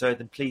this episode,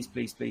 then please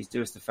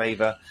do us the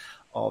favor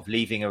of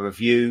leaving a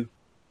review.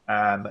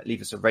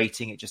 Leave us a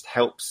rating. It just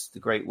helps the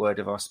great word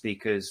of our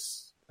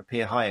speakers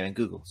appear higher in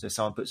Google. So if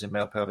someone puts in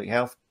male pelvic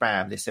health,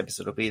 bam, this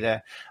episode will be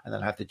there, and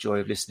they'll have the joy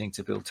of listening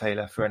to Bill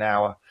Taylor for an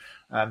hour.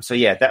 So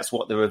yeah, that's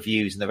what the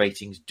reviews and the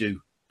ratings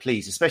do.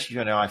 Please, especially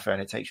if you're on an iPhone,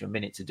 it takes you a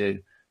minute to do.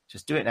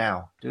 Just do it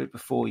now. Do it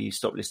before you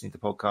stop listening to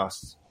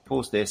podcasts.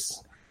 Pause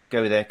this,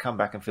 go there, come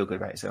back and feel good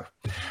about yourself.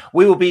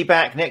 We will be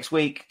back next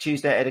week,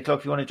 Tuesday at 8 o'clock.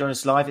 If you want to join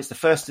us live, it's the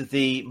first Tuesday of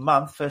the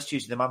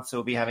month. So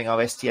we'll be having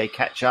our STA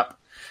catch up,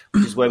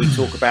 which is where we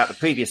talk about the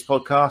previous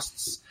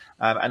podcasts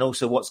and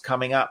also what's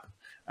coming up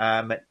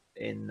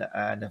in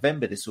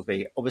November. This will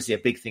be obviously a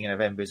big thing in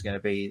November is going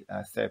to be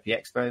Therapy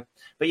Expo.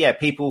 But yeah,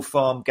 people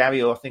from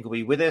Gary, I think, will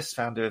be with us,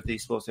 founder of the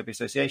Sports Therapy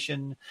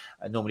Association.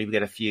 Normally we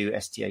get a few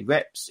STA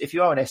reps. If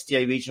you are an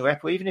STA regional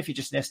rep, or even if you're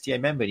just an STA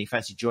member and you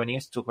fancy joining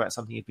us to talk about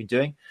something you've been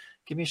doing,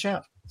 give me a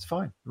shout. It's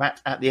fine.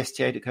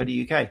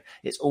 Matt@thesta.co.uk.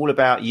 It's all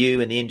about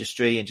you and the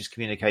industry and just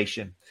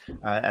communication.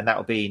 And that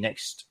will be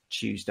next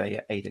Tuesday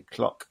at 8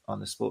 o'clock on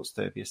the Sports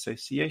Therapy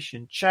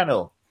Association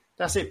channel.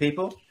 That's it,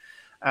 people.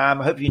 I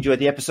hope you enjoyed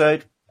the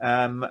episode.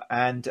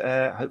 And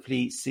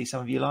hopefully see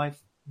some of you live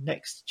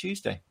next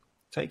Tuesday.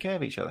 Take care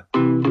of each other.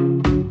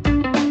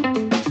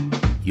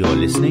 You're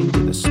listening to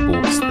the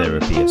Sports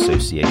Therapy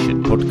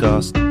Association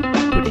podcast,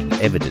 putting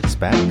evidence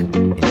back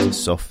into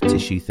soft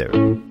tissue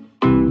therapy.